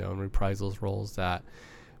involved, and reprise those roles that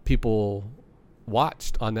people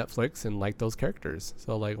watched on Netflix and liked those characters.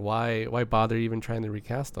 So why bother even trying to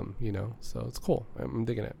recast them? So it's cool. I'm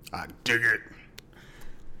digging it. I dig it.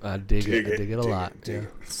 I dig it a lot. Yeah.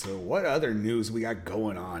 So what other news we got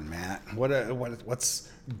going on, Matt? What's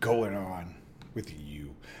going on with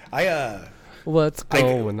you? What's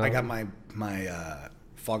going on? I got my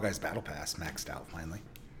Fall Guys Battle Pass maxed out finally.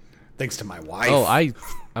 Thanks to my wife. Oh,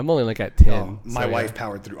 I'm only at 10. My wife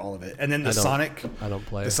powered through all of it. And then the Sonic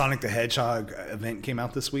the Hedgehog event came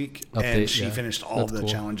out this week. And she finished all the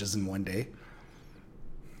challenges in one day.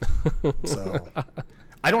 So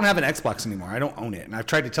I don't have an Xbox anymore. I don't own it. And I've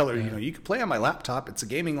tried to tell her, you can play on my laptop. It's a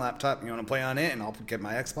gaming laptop. You want to play on it and I'll get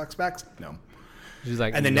my Xbox back? No. She's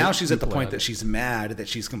and then now she's at the point that she's mad that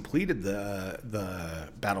she's completed the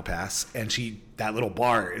battle pass and that little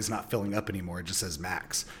bar is not filling up anymore. It just says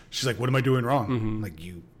max. She's like, what am I doing wrong? Mm-hmm.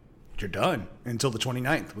 I'm you're done until the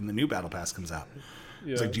 29th when the new battle pass comes out.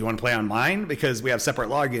 Yeah. It's do you want to play on mine? Because we have separate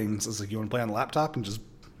logins. It's you want to play on the laptop and just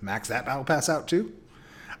max that battle pass out too?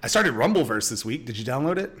 I started Rumbleverse this week. Did you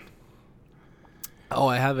download it? Oh,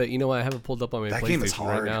 I have it. I have it pulled up on my PlayStation game is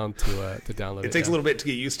hard right now to download it. It takes a little bit to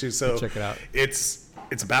get used to, so check it out. It's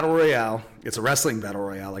It's a battle royale. It's a wrestling battle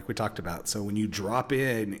royale, like we talked about. So when you drop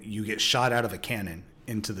in, you get shot out of a cannon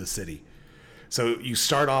into the city. So you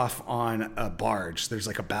start off on a barge. There's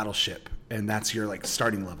like a battleship, and that's your like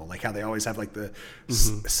starting level. Like how they always have like the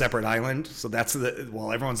separate island. So that's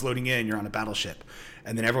while everyone's loading in, you're on a battleship,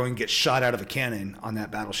 and then everyone gets shot out of a cannon on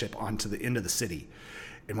that battleship onto the end of the city.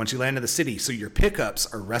 And once you land in the city, so your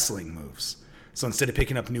pickups are wrestling moves. So instead of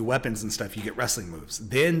picking up new weapons and stuff, you get wrestling moves.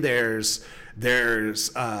 Then there's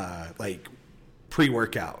like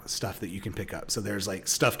pre-workout stuff that you can pick up. So there's like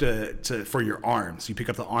stuff to for your arms. You pick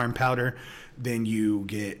up the arm powder, then you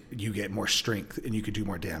get more strength and you can do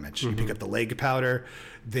more damage. You pick up the leg powder,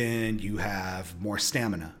 then you have more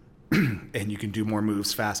stamina and you can do more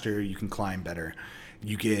moves faster. You can climb better.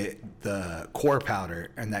 You get the core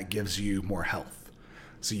powder, and that gives you more health.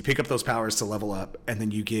 So you pick up those powers to level up, and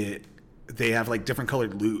then they have like different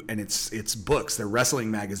colored loot, and it's books. They're wrestling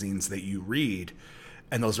magazines that you read,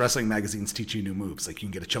 and those wrestling magazines teach you new moves. Like you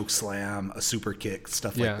can get a choke slam, a super kick,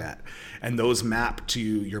 stuff like that. And those map to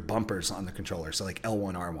your bumpers on the controller. So like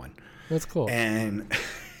L1, R1. That's cool. And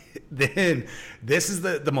then this is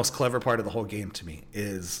the most clever part of the whole game to me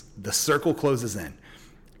is the circle closes in.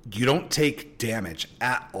 You don't take damage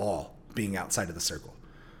at all being outside of the circle.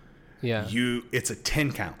 Yeah. It's a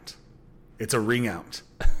 10 count. It's a ring out.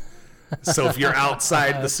 So if you're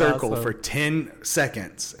outside the circle for 10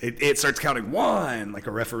 seconds, it starts counting 1 like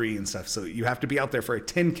a referee and stuff. So you have to be out there for a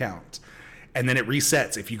 10 count. And then it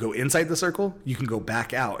resets. If you go inside the circle, you can go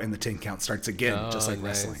back out and the 10 count starts again, just like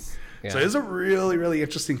wrestling. Yeah. So it's a really, really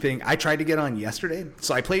interesting thing. I tried to get on yesterday.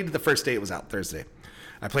 So I played the first day. It was out Thursday.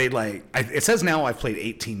 I played it says now I've played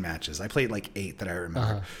 18 matches. I played like 8 that I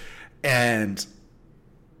remember. And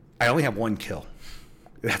I only have 1 kill.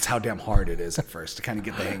 That's how damn hard it is at first to kind of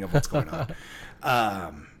get the hang of what's going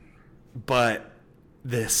on. But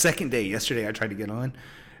the second day, yesterday, I tried to get on.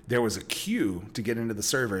 There was a queue to get into the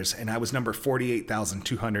servers, and I was number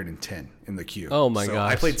 48,210 in the queue. Oh, my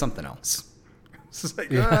gosh. I played something else. It's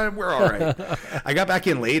like, we're all right. I got back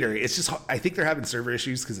in later. It's just, I think they're having server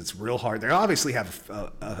issues because it's real hard. They obviously have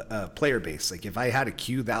a player base. Like if I had a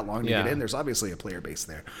queue that long to get in, there's obviously a player base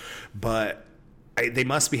there. But they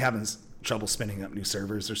must be having trouble spinning up new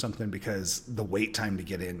servers or something because the wait time to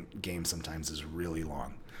get in games sometimes is really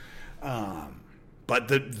long. But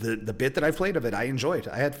the bit that I played of it, I enjoyed.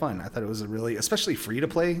 I had fun. I thought it was especially free to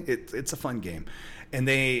play. It's a fun game. And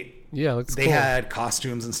they had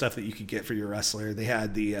costumes and stuff that you could get for your wrestler. They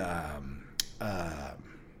had the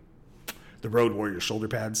Road Warrior shoulder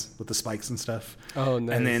pads with the spikes and stuff. Oh,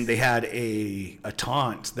 nice. And then they had a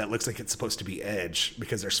taunt that looks like it's supposed to be Edge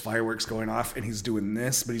because there's fireworks going off and he's doing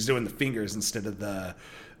this, but he's doing the fingers instead of the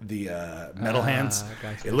metal hands.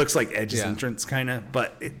 Gotcha. It looks like Edge's entrance kind of,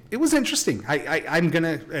 but it was interesting. I'm going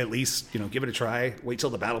to at least, give it a try, wait till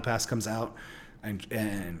the battle pass comes out and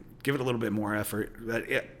give it a little bit more effort. But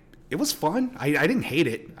it was fun. I didn't hate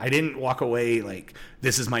it. I didn't walk away like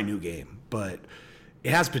this is my new game, but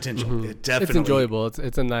it has potential. Mm-hmm. It definitely. It's enjoyable.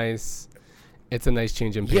 It's a nice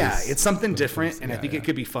change in pace. Yeah, it's something different, and I think it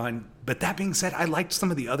could be fun. But that being said, I liked some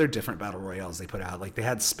of the other different battle royales they put out. Like they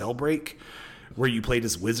had Spellbreak, where you played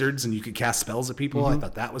as wizards and you could cast spells at people. Mm-hmm. I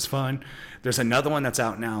thought that was fun. There's another one that's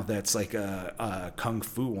out now that's like a kung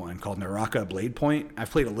fu one called Naraka Blade Point. I've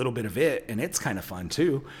played a little bit of it, and it's kind of fun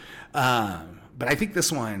too. But I think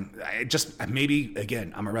this one, maybe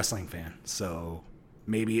again, I'm a wrestling fan, so.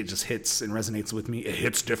 Maybe it just hits and resonates with me. It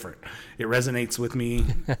hits different. It resonates with me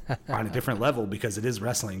on a different level because it is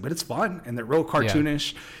wrestling, but it's fun and they're real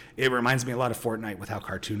cartoonish. Yeah. It reminds me a lot of Fortnite with how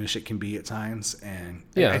cartoonish it can be at times. And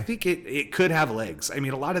I think it could have legs. I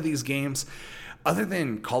mean, a lot of these games, other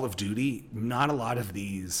than Call of Duty, not a lot of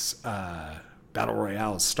these battle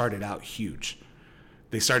royales started out huge.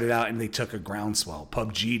 They started out and they took a groundswell.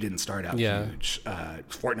 PUBG didn't start out huge.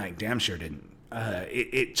 Fortnite damn sure didn't.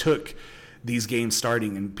 It took these games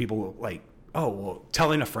starting and people like, oh, well,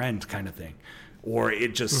 telling a friend kind of thing. Or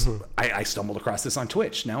it just, I stumbled across this on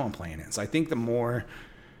Twitch. Now I'm playing it. So I think the more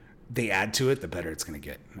they add to it, the better it's going to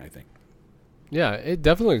get, I think. Yeah, it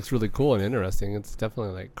definitely looks really cool and interesting. It's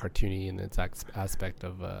definitely like cartoony in its aspect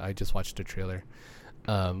of, I just watched a trailer.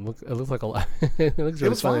 It looks like a lot. It looks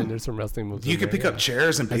really fun. There's some wrestling moves. You could pick up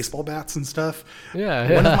chairs and baseball bats and stuff.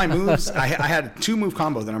 Yeah. One of my moves, I had a 2-move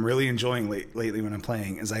combo that I'm really enjoying lately when I'm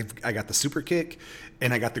playing. Is I got the super kick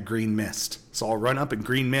and I got the green mist. So I'll run up and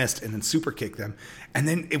green mist and then super kick them. And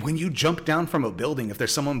then when you jump down from a building, if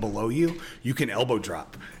there's someone below you, you can elbow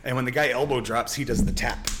drop. And when the guy elbow drops, he does the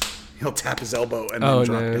tap. He'll tap his elbow and then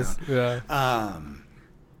drop down. Yeah.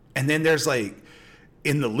 And then there's like.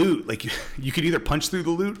 In the loot, like you could either punch through the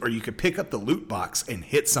loot or you could pick up the loot box and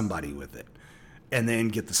hit somebody with it. and then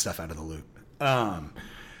get the stuff out of the loot.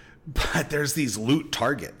 But there's these loot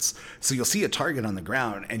targets. So you'll see a target on the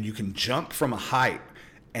ground, and you can jump from a height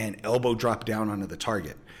and elbow drop down onto the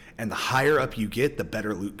target. And the higher up you get, the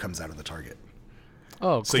better loot comes out of the target.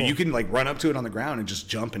 Oh, cool. So you can like run up to it on the ground and just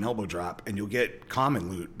jump and elbow drop, and you'll get common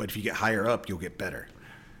loot. But if you get higher up, you'll get better.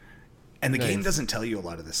 And the game doesn't tell you a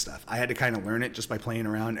lot of this stuff. I had to kind of learn it just by playing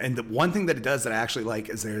around. And the one thing that it does that I actually like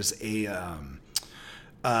is there's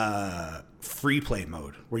a free play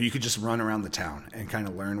mode where you could just run around the town and kind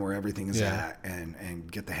of learn where everything is at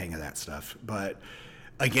and get the hang of that stuff. But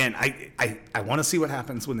again, I want to see what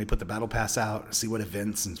happens when they put the battle pass out, see what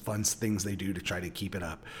events and fun things they do to try to keep it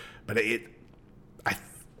up. But I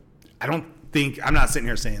don't think, I'm not sitting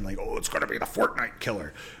here saying like, oh, it's going to be the Fortnite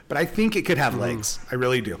killer, but I think it could have legs. I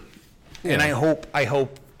really do. Yeah. And I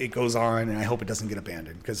hope it goes on, and I hope it doesn't get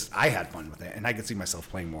abandoned, because I had fun with it and I could see myself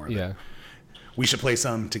playing more of it. We should play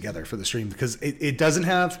some together for the stream, because it doesn't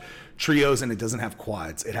have trios and it doesn't have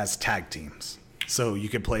quads. It has tag teams. So you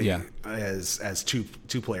could play as two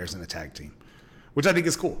players in a tag team, which I think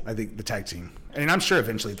is cool. I think the tag team, and I'm sure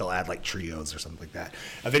eventually they'll add like trios or something like that.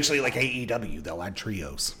 Eventually, like AEW, they'll add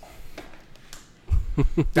trios.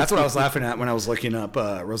 That's what I was laughing at when I was looking up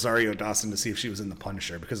Rosario Dawson to see if she was in The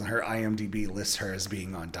Punisher, because her IMDb lists her as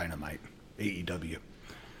being on Dynamite, AEW.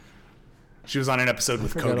 She was on an episode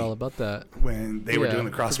with Cody. I forgot all about that. When they were doing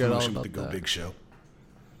the cross promotion with the Go Big show.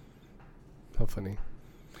 How funny.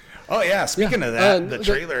 Oh, yeah. Speaking of that, the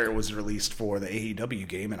trailer was released for the AEW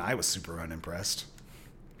game, and I was super unimpressed.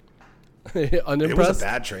 Unimpressed? It was a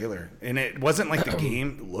bad trailer. And it wasn't like the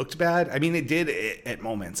game looked bad. I mean, it did at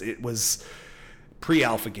moments. It was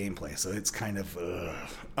pre-alpha gameplay, so it's kind of...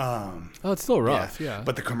 it's still rough, yeah.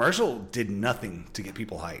 But the commercial did nothing to get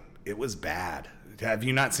people hyped. It was bad. Have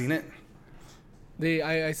you not seen it?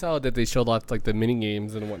 I saw that they showed off like the mini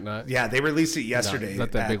games and whatnot. Yeah, they released it yesterday. Is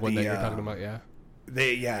that the big one that you're talking about? Yeah.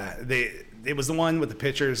 It was the one with the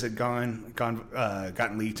pictures that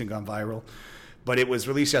gotten leaked and gone viral, but it was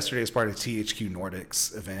released yesterday as part of THQ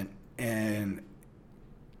Nordic's event, and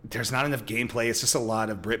there's not enough gameplay. It's just a lot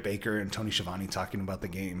of Britt Baker and Tony Schiavone talking about the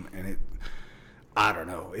game, and I don't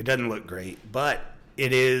know, it doesn't look great, but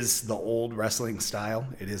it is the old wrestling style.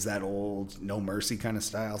 It is that old No Mercy kind of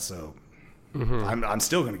style, so I'm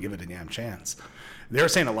still going to give it a damn chance. They were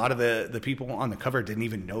saying a lot of the people on the cover didn't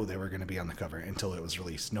even know they were going to be on the cover until it was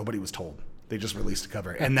released. Nobody was told. They just released the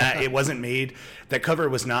cover. And that it wasn't made, that cover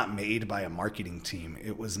was not made by a marketing team.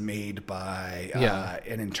 It was made by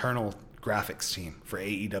an internal graphics team for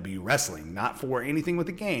AEW Wrestling, not for anything with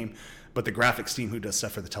the game, but the graphics team who does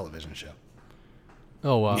stuff for the television show.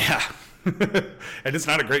 Oh, wow. Yeah. And it's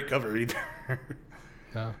not a great cover either.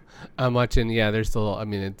 No. I'm watching, there's still, I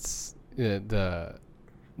mean, it's,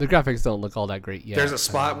 the graphics don't look all that great yet. There's a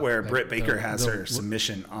spot where Britt Baker has her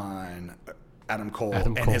submission on Adam Cole,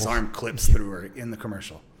 and his arm clips through her in the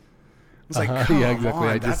commercial. It's like, come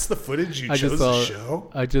on, that's the footage you chose to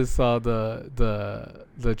show? I just saw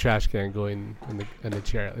the trash can going in the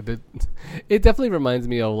chair. It definitely reminds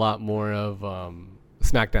me a lot more of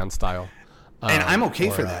SmackDown style. And I'm okay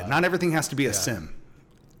for that. Not everything has to be a sim.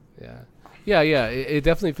 Yeah. It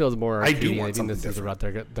definitely feels more arcade. I do want I think something this is the route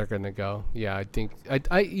different. they're going to go. Yeah, I think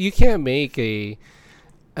you can't make a.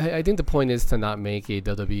 I think the point is to not make a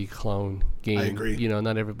WWE clone game. I agree. You know,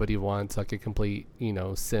 not everybody wants like a complete,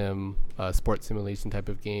 sim, sports simulation type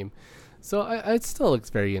of game. So it still looks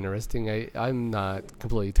very interesting. I'm not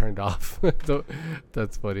completely turned off. So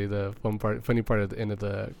that's funny. The funny part at the end of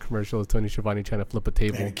the commercial is Tony Schiavone trying to flip a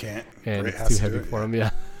table. And he can't. And it's too heavy for him.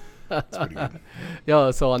 Yeah. That's pretty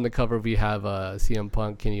good. So on the cover we have CM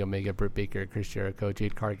Punk, Kenny Omega, Britt Baker, Chris Jericho,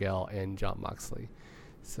 Jade Cargill, and Jon Moxley.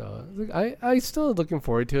 So I still looking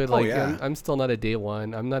forward to it. I'm still not a day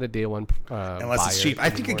one. I'm not a day one unless it's cheap.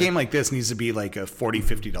 I think a game like this needs to be like a $40,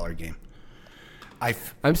 $50 game.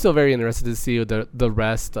 I'm still very interested to see the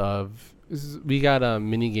rest of. We got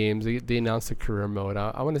mini games. They announced a career mode.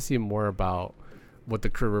 I want to see more about what the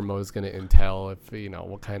career mode is going to entail. If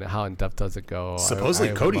what kind of how in depth does it go?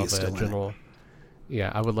 Supposedly Cody is still in it.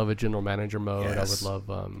 Yeah, I would love a general manager mode. Yes. I would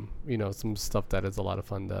love some stuff that is a lot of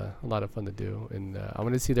fun to do, and I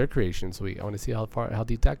want to see their creation suite. I want to see how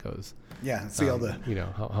deep that goes. Yeah, see all the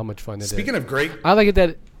how much fun it is. Speaking of great, I like it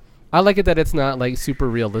that it's not like super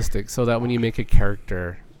realistic, so that when you make a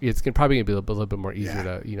character, it's probably gonna be a little bit more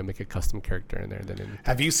easier to make a custom character in there than anything.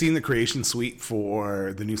 Have you seen the creation suite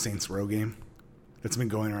for the new Saints Row game that's been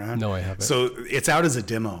going around? No, I haven't. So it's out as a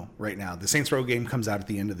demo right now. The Saints Row game comes out at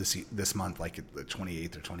the end of this month, like the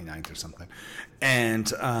 28th or 29th or something.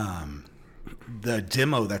 And the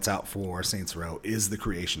demo that's out for Saints Row is the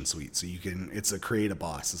creation suite. So it's a create a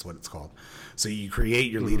boss is what it's called. So you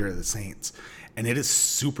create your leader of the Saints, and it is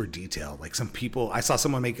super detailed. Like I saw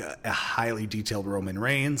someone make a highly detailed Roman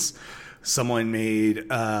Reigns. Someone made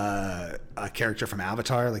a character from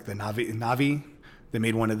Avatar, like the Navi. They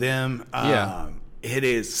made one of them.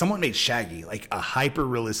 Someone made Shaggy, like a hyper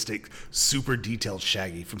realistic, super detailed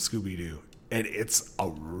Shaggy from Scooby-Doo. And it's a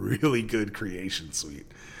really good creation suite.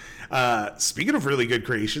 Speaking of really good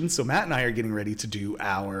creations, so Matt and I are getting ready to do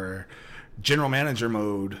our general manager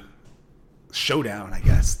mode showdown, I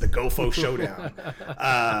guess. The GoFo showdown.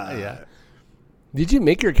 Did you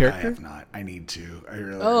make your character? I have not. I need to.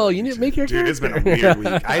 You need to make your character? Dude, it's been a weird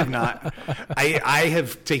week. I have not. I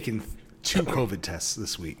have taken 2 COVID tests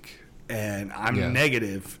this week, and I'm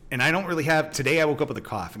negative. And I don't really have. Today I woke up with a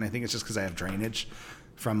cough, and I think it's just because I have drainage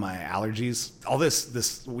from my allergies. All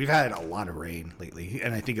this we've had a lot of rain lately,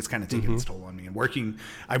 and I think it's kind of taken its toll on me. And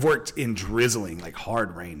I've worked in drizzling, like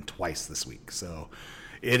hard rain twice this week, so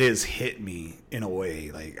it has hit me in a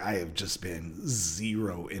way. Like I have just been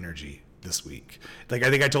zero energy this week. Like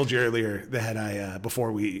I think I told you earlier that I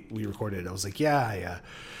before we recorded, I was like, I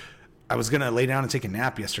was gonna lay down and take a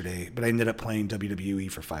nap yesterday, but I ended up playing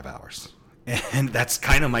WWE for 5 hours, and that's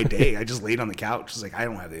kind of my day. I just laid on the couch. It's like I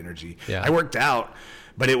don't have the energy. I worked out,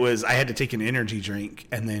 but I had to take an energy drink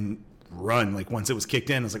and then run. Like once it was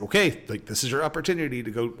kicked in, I was like, okay, like this is your opportunity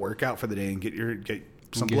to go work out for the day and get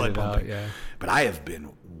some blood pumping. But I have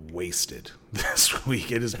been wasted this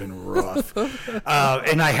week. It has been rough.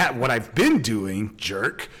 And what I've been doing,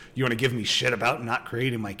 jerk, you want to give me shit about not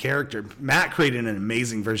creating my character. Matt created an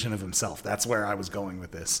amazing version of himself. That's where I was going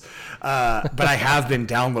with this. But I have been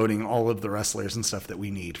downloading all of the wrestlers and stuff that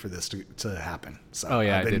we need for this to happen. So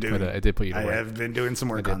I did put you to work. I have been doing some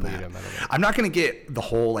work on that. I'm not going to get the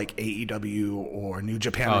whole like AEW or New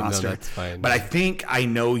Japan roster. No, that's fine. But I think I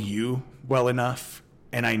know you well enough,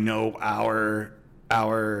 and I know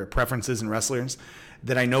our preferences in wrestlers,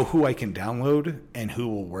 that I know who I can download and who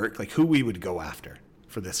will work, like who we would go after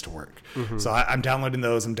for this to work. So I'm downloading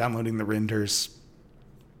those. I'm downloading the renders.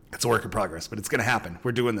 It's a work in progress, but it's going to happen.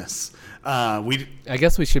 We're doing this. I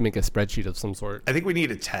guess we should make a spreadsheet of some sort. I think we need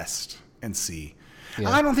to test and see.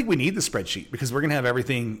 I don't think we need the spreadsheet because we're going to have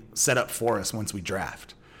everything set up for us once we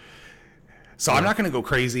draft. So I'm not going to go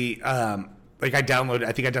crazy. Like I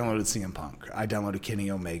think I downloaded CM Punk. I downloaded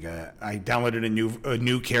Kenny Omega. I downloaded a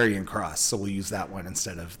new Karrion Kross, so we'll use that one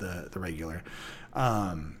instead of the regular.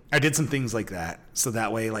 I did some things like that, so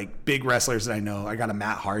that way, like big wrestlers that I know. I got a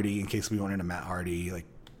Matt Hardy in case we wanted a Matt Hardy, like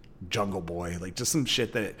Jungle Boy, like just some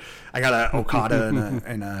shit that I got a Okada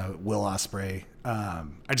and a Will Ospreay. I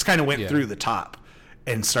just kind of went through the top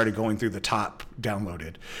and started going through the top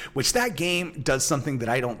downloaded, which that game does something that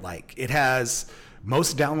I don't like. It has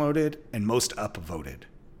most downloaded and most upvoted.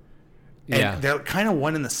 And they're kind of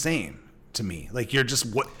one and the same to me. Like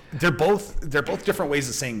they're both different ways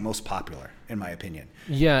of saying most popular, in my opinion.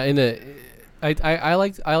 Yeah, I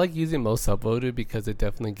like using most upvoted because it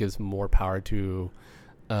definitely gives more power to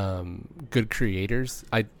good creators.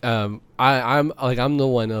 I'm the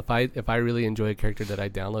one, if I really enjoy a character that I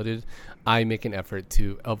downloaded, I make an effort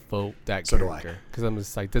to upvote that character because I'm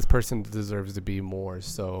just like, this person deserves to be more.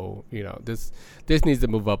 So this needs to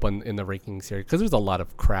move up in the rankings here because there's a lot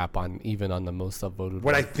of crap even on the most upvoted.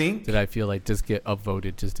 What I think that I feel like just get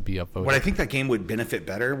upvoted just to be upvoted. What I think that game would benefit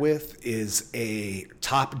better with is a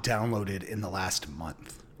top downloaded in the last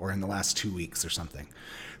month or in the last 2 weeks or something.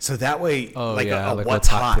 So that way, a what's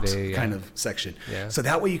hot today, kind of section. Yeah. So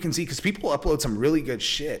that way you can see, because people upload some really good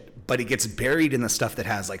shit, but it gets buried in the stuff that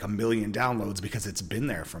has like 1 million downloads because it's been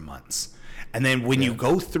there for months. And then when you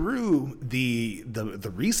go through the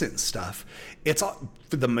recent stuff, it's all,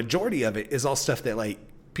 for the majority of it is all stuff that like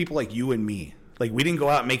people like you and me, like we didn't go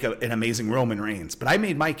out and make an amazing Roman Reigns, but I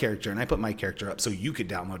made my character and I put my character up so you could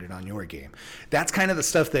download it on your game. That's kind of the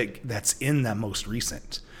stuff that's in the most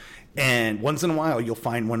recent. And once in a while, you'll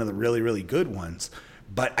find one of the really, really good ones.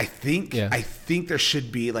 But I think there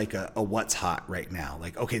should be like a what's hot right now.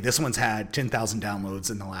 Like, okay, this one's had 10,000 downloads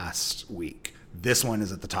in the last week. This one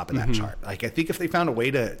is at the top of that chart. Like, I think if they found a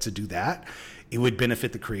way to do that, it would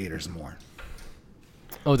benefit the creators more.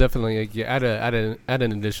 Oh, definitely. Like, add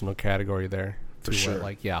an additional category there. For sure.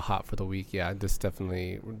 Hot for the week. Yeah, this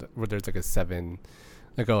definitely where there's like a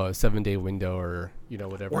 7-day window or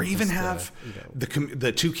whatever, or even have the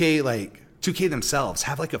 2K themselves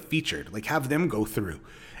have like a featured, like have them go through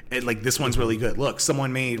and like, this one's really good. Look,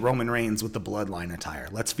 someone made Roman Reigns with the bloodline attire,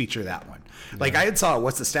 let's feature that one. Like I had saw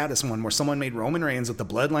what's the status one where someone made Roman Reigns with the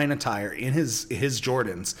bloodline attire in his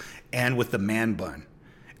Jordans and with the man bun,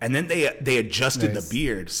 And then they adjusted the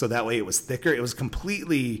beard so that way it was thicker. It was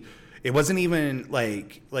completely. It wasn't even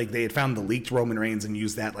like they had found the leaked Roman Reigns and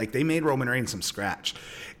used that. Like they made Roman Reigns from scratch,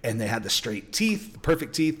 and they had the straight teeth, the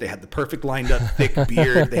perfect teeth. They had the perfect lined up thick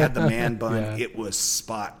beard. They had the man bun. Yeah. It was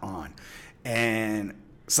spot on, and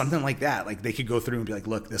something like that. Like they could go through and be like,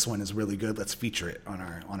 "Look, this one is really good. Let's feature it on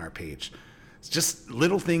our page." It's just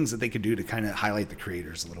little things that they could do to kind of highlight the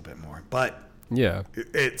creators a little bit more, but. Yeah,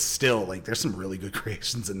 it's still like there's some really good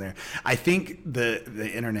creations in there. I think the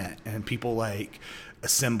internet and people like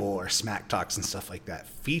Assemble or Smack Talks and stuff like that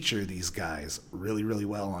feature these guys really, really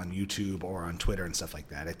well on YouTube or on Twitter and stuff like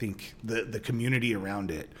that. I think the community around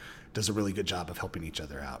it does a really good job of helping each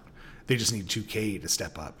other out. They just need 2K to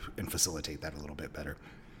step up and facilitate that a little bit better.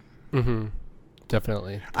 Mm-hmm.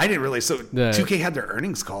 Definitely. I didn't realize. So 2K had their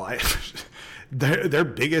earnings call. Their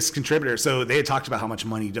biggest contributor. So they had talked about how much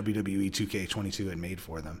money WWE 2K22 had made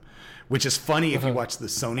for them, which is funny if you watch the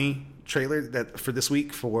Sony trailer that for this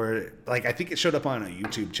week for like I think it showed up on a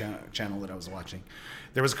YouTube channel that I was watching.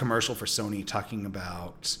 There was a commercial for Sony talking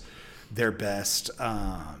about their best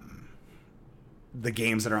the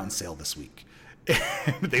games that are on sale this week.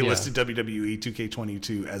 They listed WWE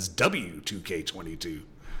 2K22 as W2K22.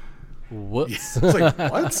 Whoops. Yeah, it's like,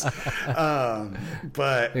 what?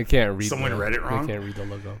 But they can't read someone read it wrong. They can't read the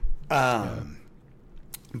logo.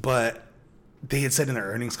 But they had said in their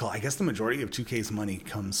earnings call, I guess the majority of 2K's money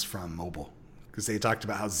comes from mobile. Because they talked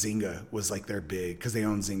about how Zynga was like their big, because they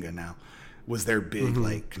own Zynga now, was their big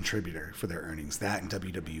like contributor for their earnings. That and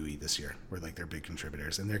WWE this year were like their big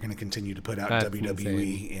contributors. And they're going to continue to put out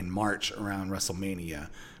WWE in March around WrestleMania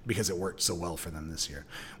because it worked so well for them this year,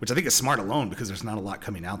 which I think is smart alone because there's not a lot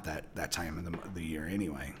coming out that time of the year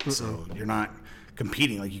anyway. So you're not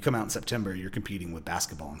competing. Like you come out in September, you're competing with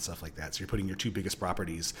basketball and stuff like that. So you're putting your two biggest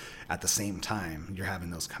properties at the same time. You're having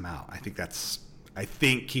those come out. I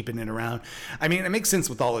think keeping it around. I mean, it makes sense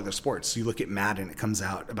with all other sports. You look at Madden, it comes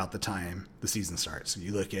out about the time the season starts.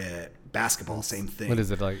 You look at basketball, same thing. What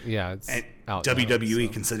is it like? Yeah, it's and out.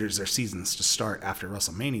 WWE considers their seasons to start after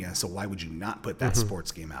WrestleMania, so why would you not put that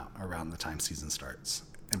sports game out around the time season starts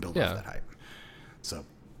and build off that hype? So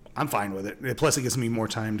I'm fine with it. Plus, it gives me more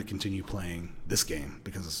time to continue playing this game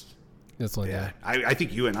because I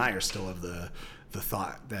think you and I are still of the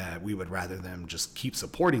thought that we would rather them just keep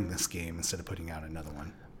supporting this game instead of putting out another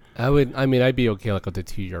one. I'd be okay like with the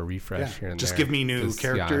 2-year refresh here and just there. Give me new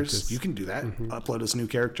characters. You can do that. Upload us new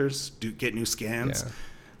characters. Get new scans. Yeah.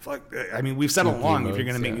 Fuck. I mean, we've said all along, if you're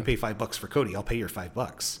going to make me pay $5 for Cody, I'll pay your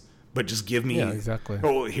 $5. But just give me. Yeah, exactly.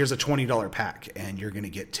 Oh, here's a $20 pack, and you're going to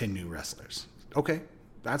get 10 new wrestlers. Okay,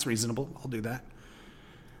 that's reasonable. I'll do that.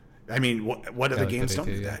 I mean, what other games don't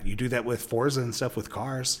do that? You do that with Forza and stuff with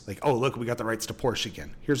cars. Like, oh, look, we got the rights to Porsche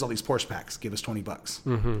again. Here's all these Porsche packs. Give us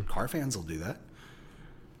 $20. Car fans will do that.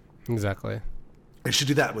 Exactly. They should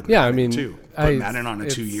do that with Madden too. Put Madden on a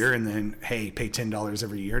 2-year and then, hey, pay $10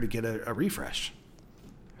 every year to get a refresh.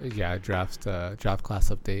 Yeah, draft class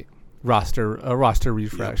update. A roster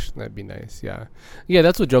refresh. Yep. That'd be nice. Yeah.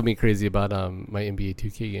 That's what drove me crazy about my NBA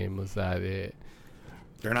 2K game was that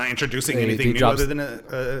they're not introducing anything new other than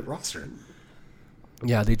a roster.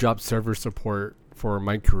 Yeah, they dropped server support for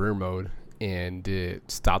my career mode, and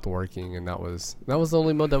it stopped working. And that was the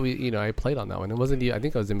only mode that I played on that one. It wasn't. I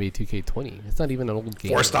think it was NBA 2K20. It's not even an old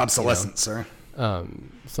game. Forced obsolescence, sir.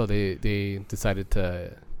 So they decided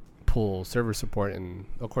to pull server support, and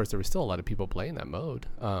of course there were still a lot of people playing that mode.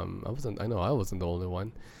 I know I wasn't the only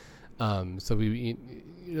one. So we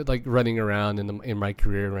like running around in my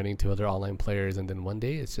career, running to other online players, and then one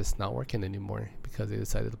day it's just not working anymore because they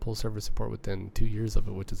decided to pull server support within 2 years of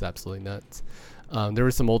it, which is absolutely nuts. There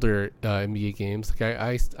were some older NBA games. Like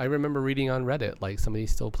I remember reading on Reddit, like somebody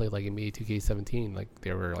still played like NBA 2K17, like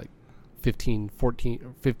they were like 15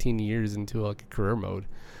 years into like a career mode,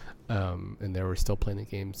 and they were still playing the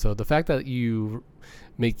game. So the fact that you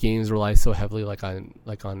make games rely so heavily like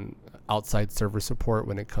on outside server support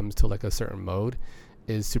when it comes to like a certain mode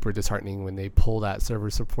is super disheartening when they pull that server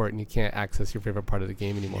support and you can't access your favorite part of the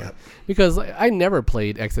game anymore. Yep. Because I never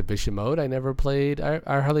played exhibition mode. I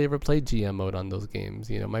hardly ever played GM mode on those games.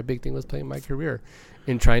 My big thing was playing my career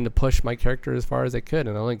and trying to push my character as far as I could.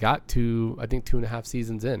 And I only got to, I think, 2.5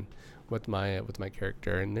 seasons in with my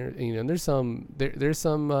character. And there's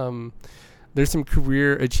some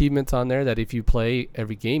career achievements on there that if you play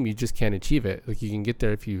every game, you just can't achieve it. Like you can get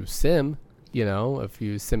there if you sim, if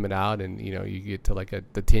you sim it out and, you get to like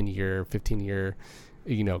the 10-year, 15-year,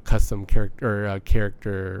 custom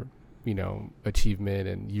character, achievement,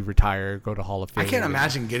 and you retire, go to Hall of Fame. I can't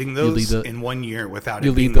imagine getting those in 1 year without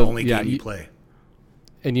it being the only game you play.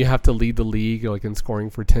 and you have to lead the league like in scoring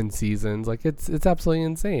for 10 seasons. Like it's absolutely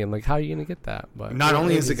insane. Like how are you gonna get that? But not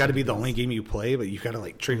only has it got to be the only game you play, but you got to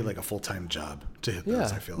like treat it like a full-time job to hit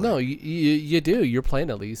those. I feel like. No, you do. You're playing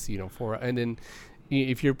at least and then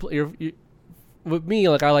if you're with me,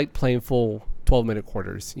 like I like playing full 12-minute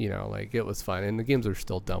quarters. Like it was fun, and the games are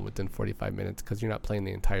still done within 45 minutes because you're not playing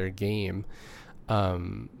the entire game.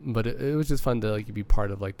 But it was just fun to like be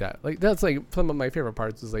part of like that. Like that's like some of my favorite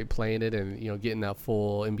parts is like playing it and getting that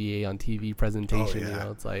full NBA on TV presentation.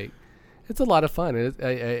 It's like it's a lot of fun.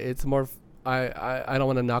 It's more. I don't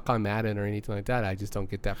want to knock on Madden or anything like that. I just don't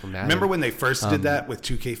get that from Madden. Remember when they first did that with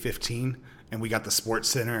 2K15 and we got the Sports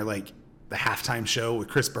Center like the halftime show with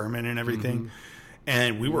Chris Berman and everything. Mm-hmm.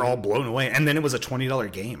 And we were all blown away. And then it was a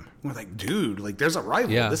 $20 game. We're like, dude, like there's a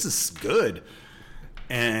rival. Yeah. This is good.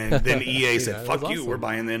 And then EA said, fuck you, awesome. We're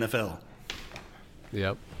buying the NFL.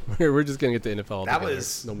 Yep. We're just going to get the NFL. That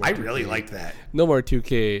was, I really liked that. No more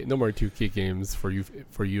 2K games for you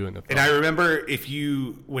NFL. And I remember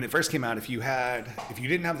when it first came out, if you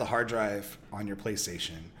didn't have the hard drive on your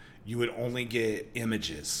PlayStation, you would only get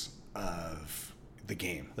images of the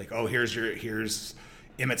game. Like, oh, here's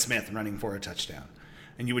Emmitt Smith running for a touchdown.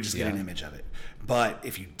 And you would just get an image of it. But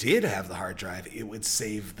if you did have the hard drive, it would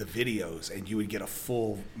save the videos and you would get a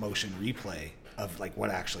full motion replay of like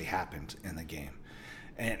what actually happened in the game.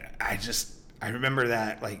 And I remember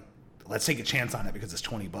that, like, let's take a chance on it because it's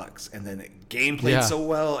 $20. And then the game played so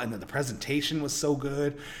well, and then the presentation was so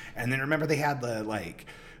good. And then remember they had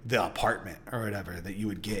the apartment or whatever that you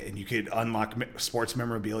would get, and you could unlock sports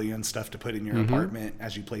memorabilia and stuff to put in your apartment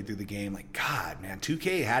as you played through the game. Like, God, man,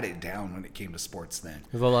 2K had it down when it came to sports then.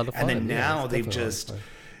 It was a lot of fun. And then now they've just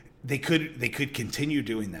they could continue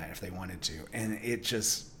doing that if they wanted to, and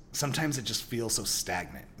sometimes it just feels so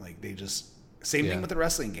stagnant. Like they just same thing with the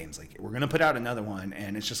wrestling games. Like we're gonna put out another one,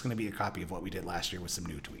 and it's just gonna be a copy of what we did last year with some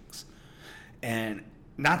new tweaks. And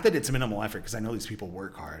not that it's minimal effort, because I know these people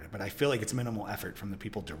work hard, but I feel like it's minimal effort from the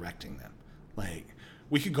people directing them. Like,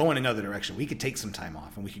 we could go in another direction. We could take some time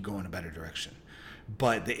off, and we could go in a better direction.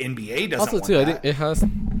 But the NBA doesn't want that. I think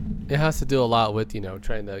it has to do a lot with,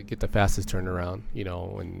 trying to get the fastest turnaround,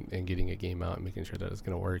 and getting a game out and making sure that it's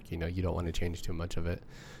going to work. You don't want to change too much of it.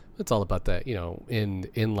 It's all about that,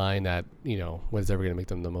 in line at, what's ever going to make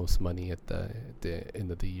them the most money at the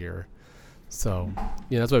end of the year. So,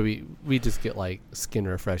 that's why we just get like skin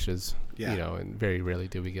refreshes, and very rarely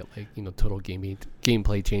do we get like, total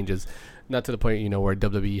gameplay changes. Not to the point, where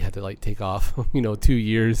WWE had to like take off, 2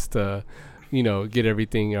 years to, get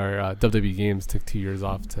everything. Our WWE games took 2 years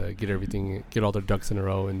off to get all their ducks in a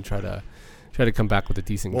row and try to come back with a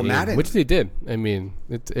decent game, Madden, which they did. I mean,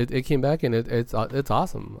 it came back and it's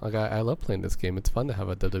awesome. Like I love playing this game. It's fun to have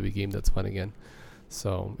a WWE game that's fun again.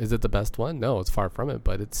 So, is it the best one? No, it's far from it,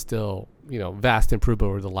 but it's still, vast improvement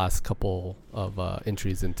over the last couple of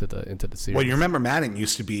entries into the series. Well, you remember Madden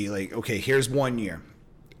used to be like, okay, here's 1 year,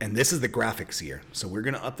 and this is the graphics year. So we're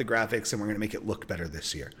going to up the graphics, and we're going to make it look better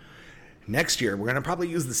this year. Next year, we're going to probably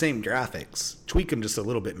use the same graphics, tweak them just a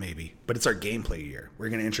little bit maybe, but it's our gameplay year. We're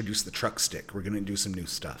going to introduce the truck stick. We're going to do some new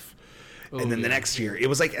stuff. And then the next year, it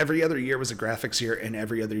was like every other year was a graphics year and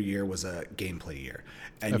every other year was a gameplay year.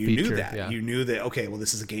 And you knew that. Yeah. You knew that, okay, well,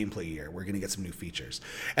 this is a gameplay year. We're going to get some new features.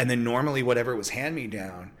 And then normally whatever was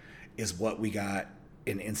hand-me-down is what we got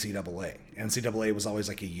in NCAA. NCAA was always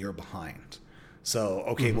like a year behind. So,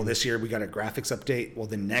 okay, well, this year we got a graphics update. Well,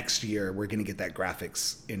 the next year we're going to get that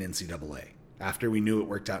graphics in NCAA. After we knew it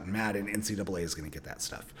worked out in Madden, NCAA is going to get that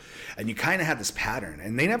stuff. And you kind of had this pattern.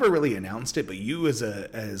 And they never really announced it, but you as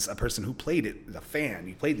a person who played it, as a fan,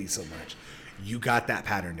 you played these so much, you got that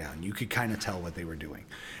pattern down. You could kind of tell what they were doing.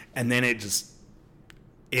 And then it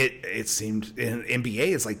seemed, and NBA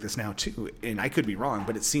is like this now too. And I could be wrong,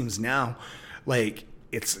 but it seems now like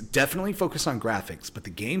it's definitely focused on graphics, but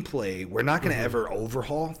the gameplay, we're not going to ever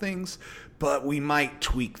overhaul things, but we might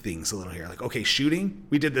tweak things a little here. Like, okay, shooting,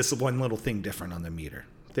 we did this one little thing different on the meter.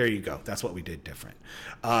 There you go. That's what we did different.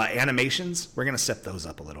 Animations, we're going to step those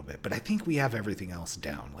up a little bit, but I think we have everything else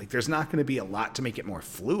down. Like, there's not going to be a lot to make it more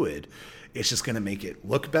fluid. It's just going to make it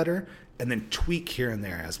look better and then tweak here and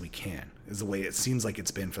there as we can, is the way it seems like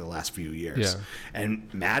it's been for the last few years. Yeah.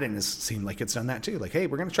 And Madden has seemed like it's done that too. Like, hey,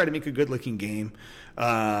 we're going to try to make a good-looking game.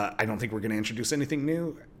 I don't think we're going to introduce anything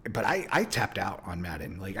new, but I tapped out on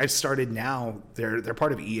Madden. Like, I started now, they're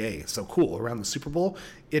part of EA, so cool. Around the Super Bowl,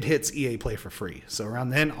 it hits EA Play for free. So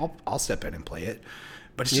around then, I'll step in and play it.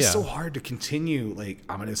 But it's just so hard to continue. Like,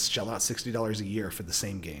 I'm going to shell out $60 a year for the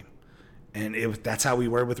same game. And that's how we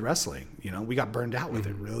were with wrestling. We got burned out with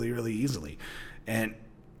it really, really easily. And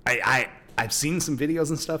I've seen some videos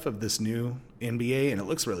and stuff of this new NBA, and it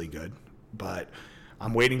looks really good. But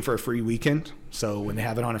I'm waiting for a free weekend. So when they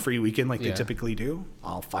have it on a free weekend like they typically do,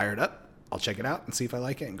 I'll fire it up. I'll check it out and see if I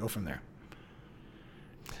like it and go from there.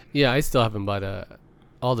 Yeah, I still haven't bought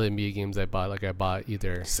all the NBA games I bought. Like I bought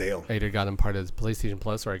either sale. I either got them part of PlayStation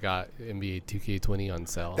Plus or I got NBA 2K20 on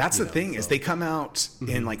sale. That's the thing is they come out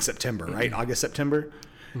in like September, right? August, September.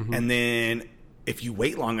 And then if you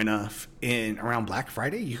wait long enough in around Black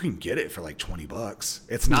Friday, you can get it for like $20.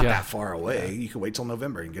 It's not that far away. You can wait till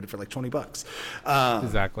November and get it for like $20.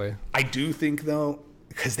 Exactly. I do think though,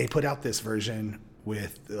 because they put out this version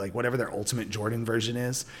with like whatever their Ultimate Jordan version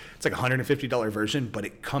is, it's like a $150 version, but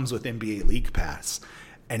it comes with NBA League Pass.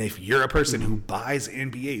 And if you're a person who buys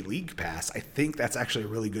NBA League Pass, I think that's actually a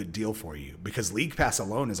really good deal for you because League Pass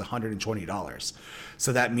alone is $120.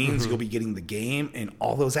 So that means you'll be getting the game and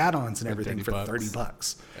all those add-ons and everything for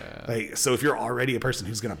 $30. Like, so if you're already a person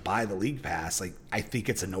who's going to buy the League Pass, like I think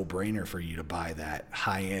it's a no-brainer for you to buy that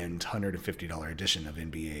high-end $150 edition of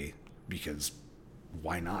NBA because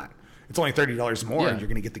why not? It's only $30 more and you're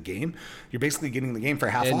going to get the game. You're basically getting the game for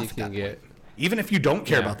half off at that point. Even if you don't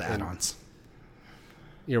care about the add-ons.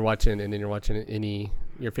 You're watching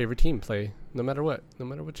your favorite team play, no matter what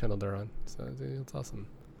channel they're on. So it's awesome.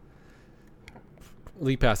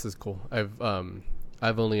 League Pass is cool. I've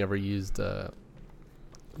only ever used the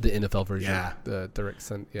NFL version, the direct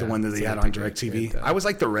send, the one that they had on DirecTV. I was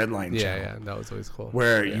like the Red Line channel. Yeah, that was always cool.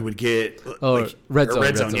 Where you would get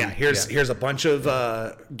Red Zone. Yeah, here's a bunch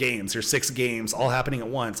of games. There's 6 games all happening at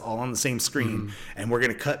once, all on the same screen, and we're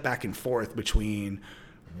gonna cut back and forth between.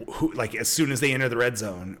 Like as soon as they enter the red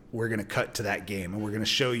zone, we're going to cut to that game and we're going to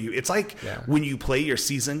show you. It's like when you play your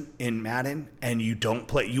season in Madden and you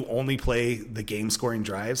only play the game scoring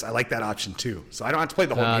drives. I like that option too. So I don't have to play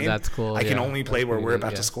the whole game. That's cool. I can only play where we're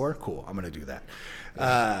about to score. Cool. I'm going to do that.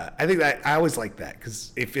 I think that I always like that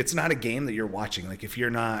because if it's not a game that you're watching, like if you're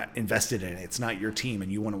not invested in it, it's not your team and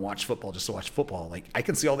you want to watch football just to watch football, like I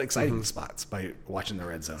can see all the exciting spots by watching the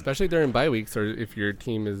red zone. Especially during bye weeks or if your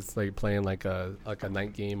team is like playing like a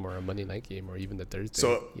night game or a Monday night game or even the Thursday.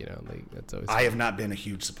 So, like that's always I have not been a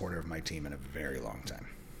huge supporter of my team in a very long time.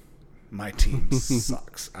 My team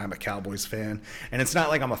sucks. I'm a Cowboys fan. And it's not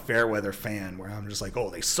like I'm a fair weather fan where I'm just like, oh,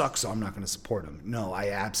 they suck, so I'm not going to support them. No, I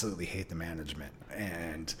absolutely hate the management.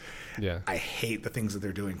 And I hate the things that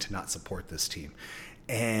they're doing to not support this team.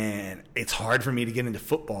 And it's hard for me to get into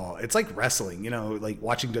football. It's like wrestling, like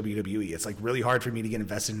watching WWE. It's like really hard for me to get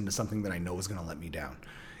invested into something that I know is going to let me down.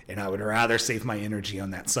 And I would rather save my energy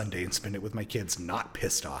on that Sunday and spend it with my kids not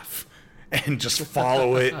pissed off. And just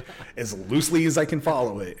follow it as loosely as I can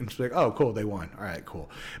follow it. And just be like, oh, cool, they won. All right, cool.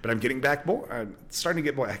 But I'm getting back more. I'm starting to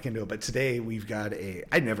get back into it. But today we've got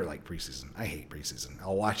I never like preseason. I hate preseason.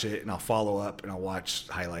 I'll watch it and I'll follow up and I'll watch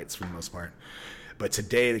highlights for the most part. But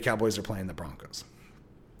today the Cowboys are playing the Broncos.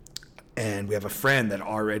 And we have a friend that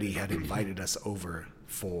already had invited us over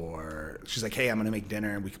she's like, hey, I'm going to make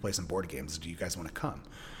dinner and we can play some board games. Do you guys want to come?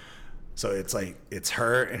 So it's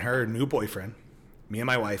her and her new boyfriend. Me and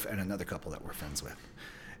my wife and another couple that we're friends with.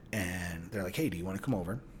 And they're like, hey, do you want to come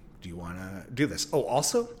over? Do you want to do this? Oh,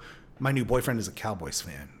 also, my new boyfriend is a Cowboys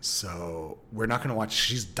fan. So we're not going to watch.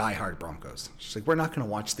 She's diehard Broncos. She's like, we're not going to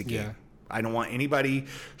watch the game. I don't want anybody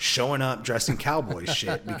showing up dressed in Cowboys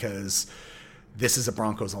shit because this is a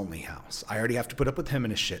Broncos only house. I already have to put up with him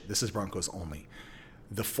and his shit. This is Broncos only.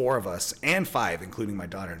 The 4 of us and 5, including my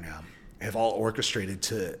daughter now, have all orchestrated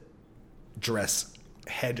to dress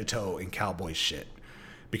head to toe in Cowboys shit.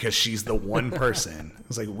 Because she's the one person.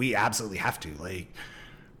 It's like, we absolutely have to. Like,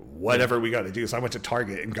 whatever we got to do. So I went to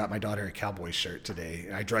Target and got my daughter a Cowboys shirt today.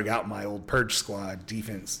 And I drug out my old Purge Squad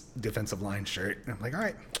defensive line shirt. And I'm like, all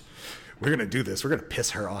right, we're going to do this. We're going to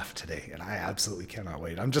piss her off today. And I absolutely cannot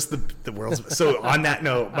wait. I'm just the world's... So on that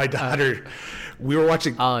note, my daughter... We were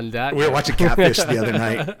watching Catfish the other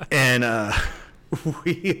night. And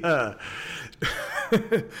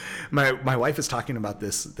my wife is talking about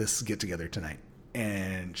this get-together tonight.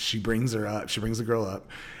 And she brings the girl up,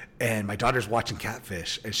 and my daughter's watching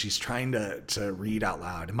Catfish, and she's trying to read out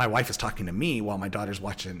loud. And my wife is talking to me while my daughter's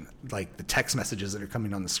watching like the text messages that are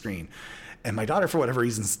coming on the screen. And my daughter, for whatever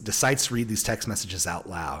reason, decides to read these text messages out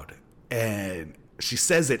loud. And she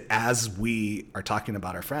says it as we are talking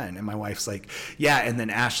about our friend. And my wife's like, yeah, and then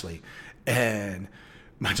Ashley. And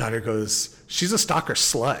my daughter goes, she's a stalker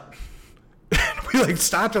slut. And we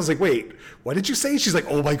stopped. I was like, wait, what did you say? She's like,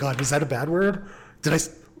 oh my God, was that a bad word? Did I?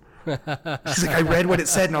 She's like, I read what it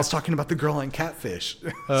said and I was talking about the girl on Catfish.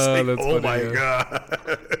 Oh funny, my God.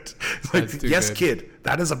 It's like, yes, good. Kid,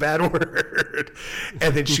 that is a bad word.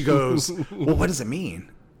 And then she goes, well, what does it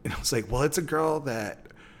mean? And I was like, well, it's a girl that,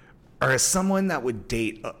 or someone that would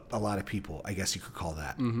date a lot of people, I guess you could call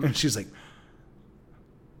that. Mm-hmm. And she's like,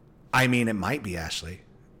 I mean, it might be Ashley.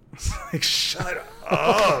 Like, shut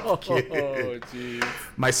up, kid. Oh, jeez.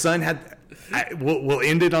 My son had. We'll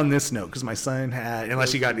end it on this note because my son had,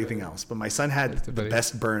 unless you got anything else, but my son had the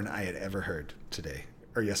best burn I had ever heard today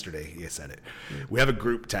or yesterday. He said it. We have a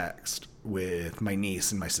group text with my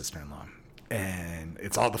niece and my sister-in-law, and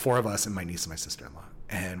it's all the four of us and my niece and my sister-in-law.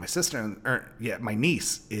 And my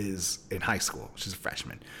niece is in high school. She's a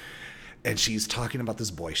freshman, and she's talking about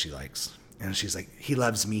this boy she likes. And she's like, he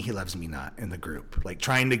loves me not, in the group, like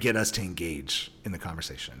trying to get us to engage in the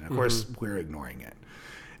conversation. And of course, we're ignoring it.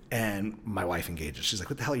 And my wife engages. She's like,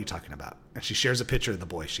 what the hell are you talking about? And she shares a picture of the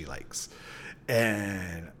boy she likes.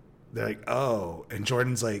 And they're like, oh. And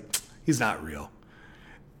Jordan's like, he's not real.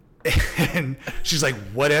 And she's like,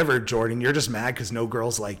 whatever, Jordan. You're just mad because no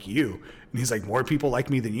girls like you. And he's like, more people like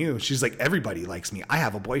me than you. She's like, everybody likes me. I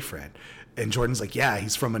have a boyfriend. And Jordan's like, yeah,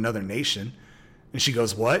 he's from another nation. And she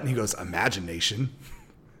goes, what? And he goes, imagination.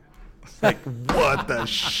 Like, what the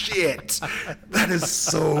shit? That is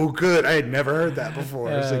so good. I had never heard that before.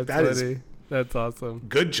 I was like, that's awesome.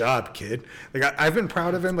 Good job, kid. Like, I've been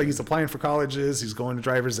proud of him. Like, he's applying for colleges. He's going to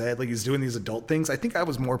driver's ed. Like, he's doing these adult things. I think I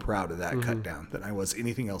was more proud of that cut down than I was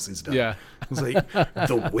anything else he's done. Yeah. I was like,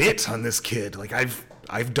 the wit on this kid. Like,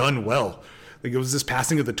 I've done well. Like, it was this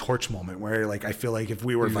passing of the torch moment where, like, I feel like if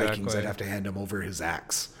we were Vikings, I'd have to hand him over his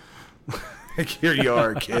axe. Like, here you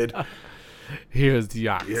are, kid. Here's the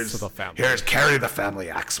axe to the family. Here's carry the family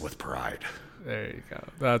axe with pride. There you go.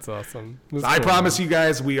 That's awesome. That's I promise you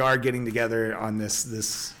guys, we are getting together on this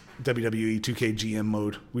WWE 2K GM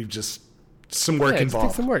mode. We've just some work involved.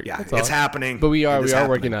 Take some work. Yeah, it's happening. But we are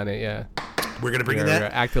working on it. Yeah, we're gonna bring in that. We're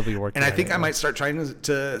actively working. And I think I might start trying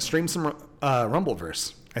to stream some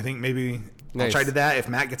Rumbleverse. I think maybe. Nice. I'll try to that. If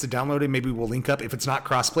Matt gets it downloaded, maybe we'll link up. If it's not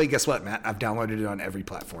crossplay, guess what, Matt? I've downloaded it on every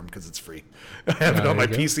platform because it's free. I have it on my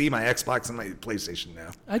PC, my Xbox, and my PlayStation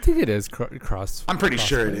now. I think it is cross. I'm pretty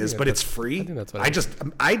sure it is, but it's free. I think that's what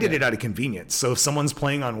I did it out of convenience. So if someone's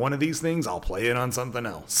playing on one of these things, I'll play it on something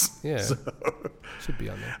else. Yeah, so, should be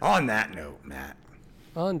on there. On that note, Matt.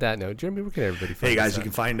 On that note, Jeremy, where can everybody find us? Hey, guys, you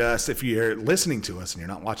can find us, if you're listening to us and you're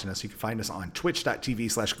not watching us, you can find us on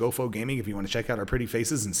twitch.tv/GoFoGaming if you want to check out our pretty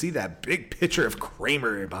faces and see that big picture of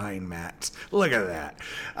Kramer behind Matt. Look at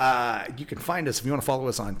that. You can find us, if you want to follow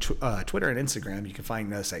us on Twitter and Instagram, you can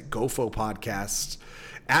find us at GoFo Podcast,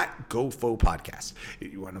 at GoFo Podcast.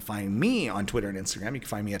 If you want to find me on Twitter and Instagram, you can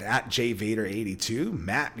find me at JVader82.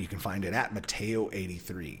 Matt, you can find it at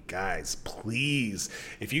Mateo83. Guys, please,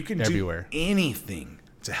 if you can do anything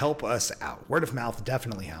to help us out. Word of mouth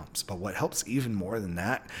definitely helps, but what helps even more than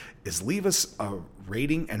that is leave us a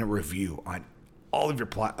rating and a review on all of your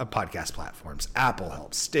podcast platforms. Apple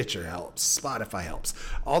helps, Stitcher helps, Spotify helps.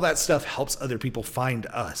 All that stuff helps other people find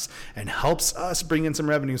us and helps us bring in some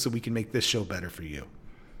revenue so we can make this show better for you.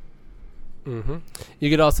 Mm-hmm. You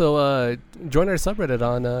could also join our subreddit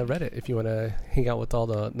on Reddit if you want to hang out with all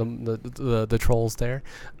the trolls there.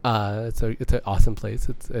 It's an awesome place.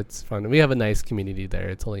 It's fun. We have a nice community there.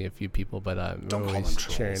 It's only a few people, but we're always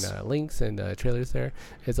sharing links and trailers there.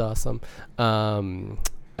 It's awesome.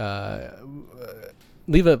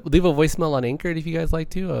 Leave a voicemail on Anchor if you guys like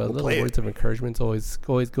to. Little words of encouragement always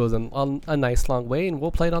goes on a nice long way, and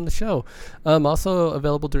we'll play it on the show. Also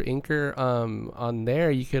available through Anchor. On there,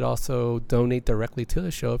 you could also donate directly to the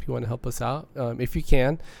show if you want to help us out. If you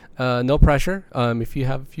can, no pressure. If you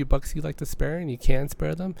have a few bucks you'd like to spare and you can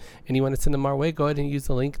spare them, and you want to send them our way, go ahead and use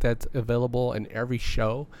the link that's available in every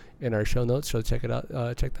show in our show notes. So check it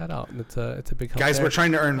out. Check that out. It's a big help. Guys, there. We're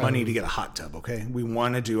trying to earn money to get a hot tub. Okay, we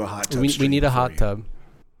want to do a hot tub. We need a hot tub.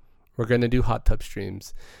 We're going to do hot tub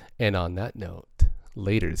streams. And on that note,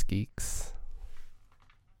 laters, geeks.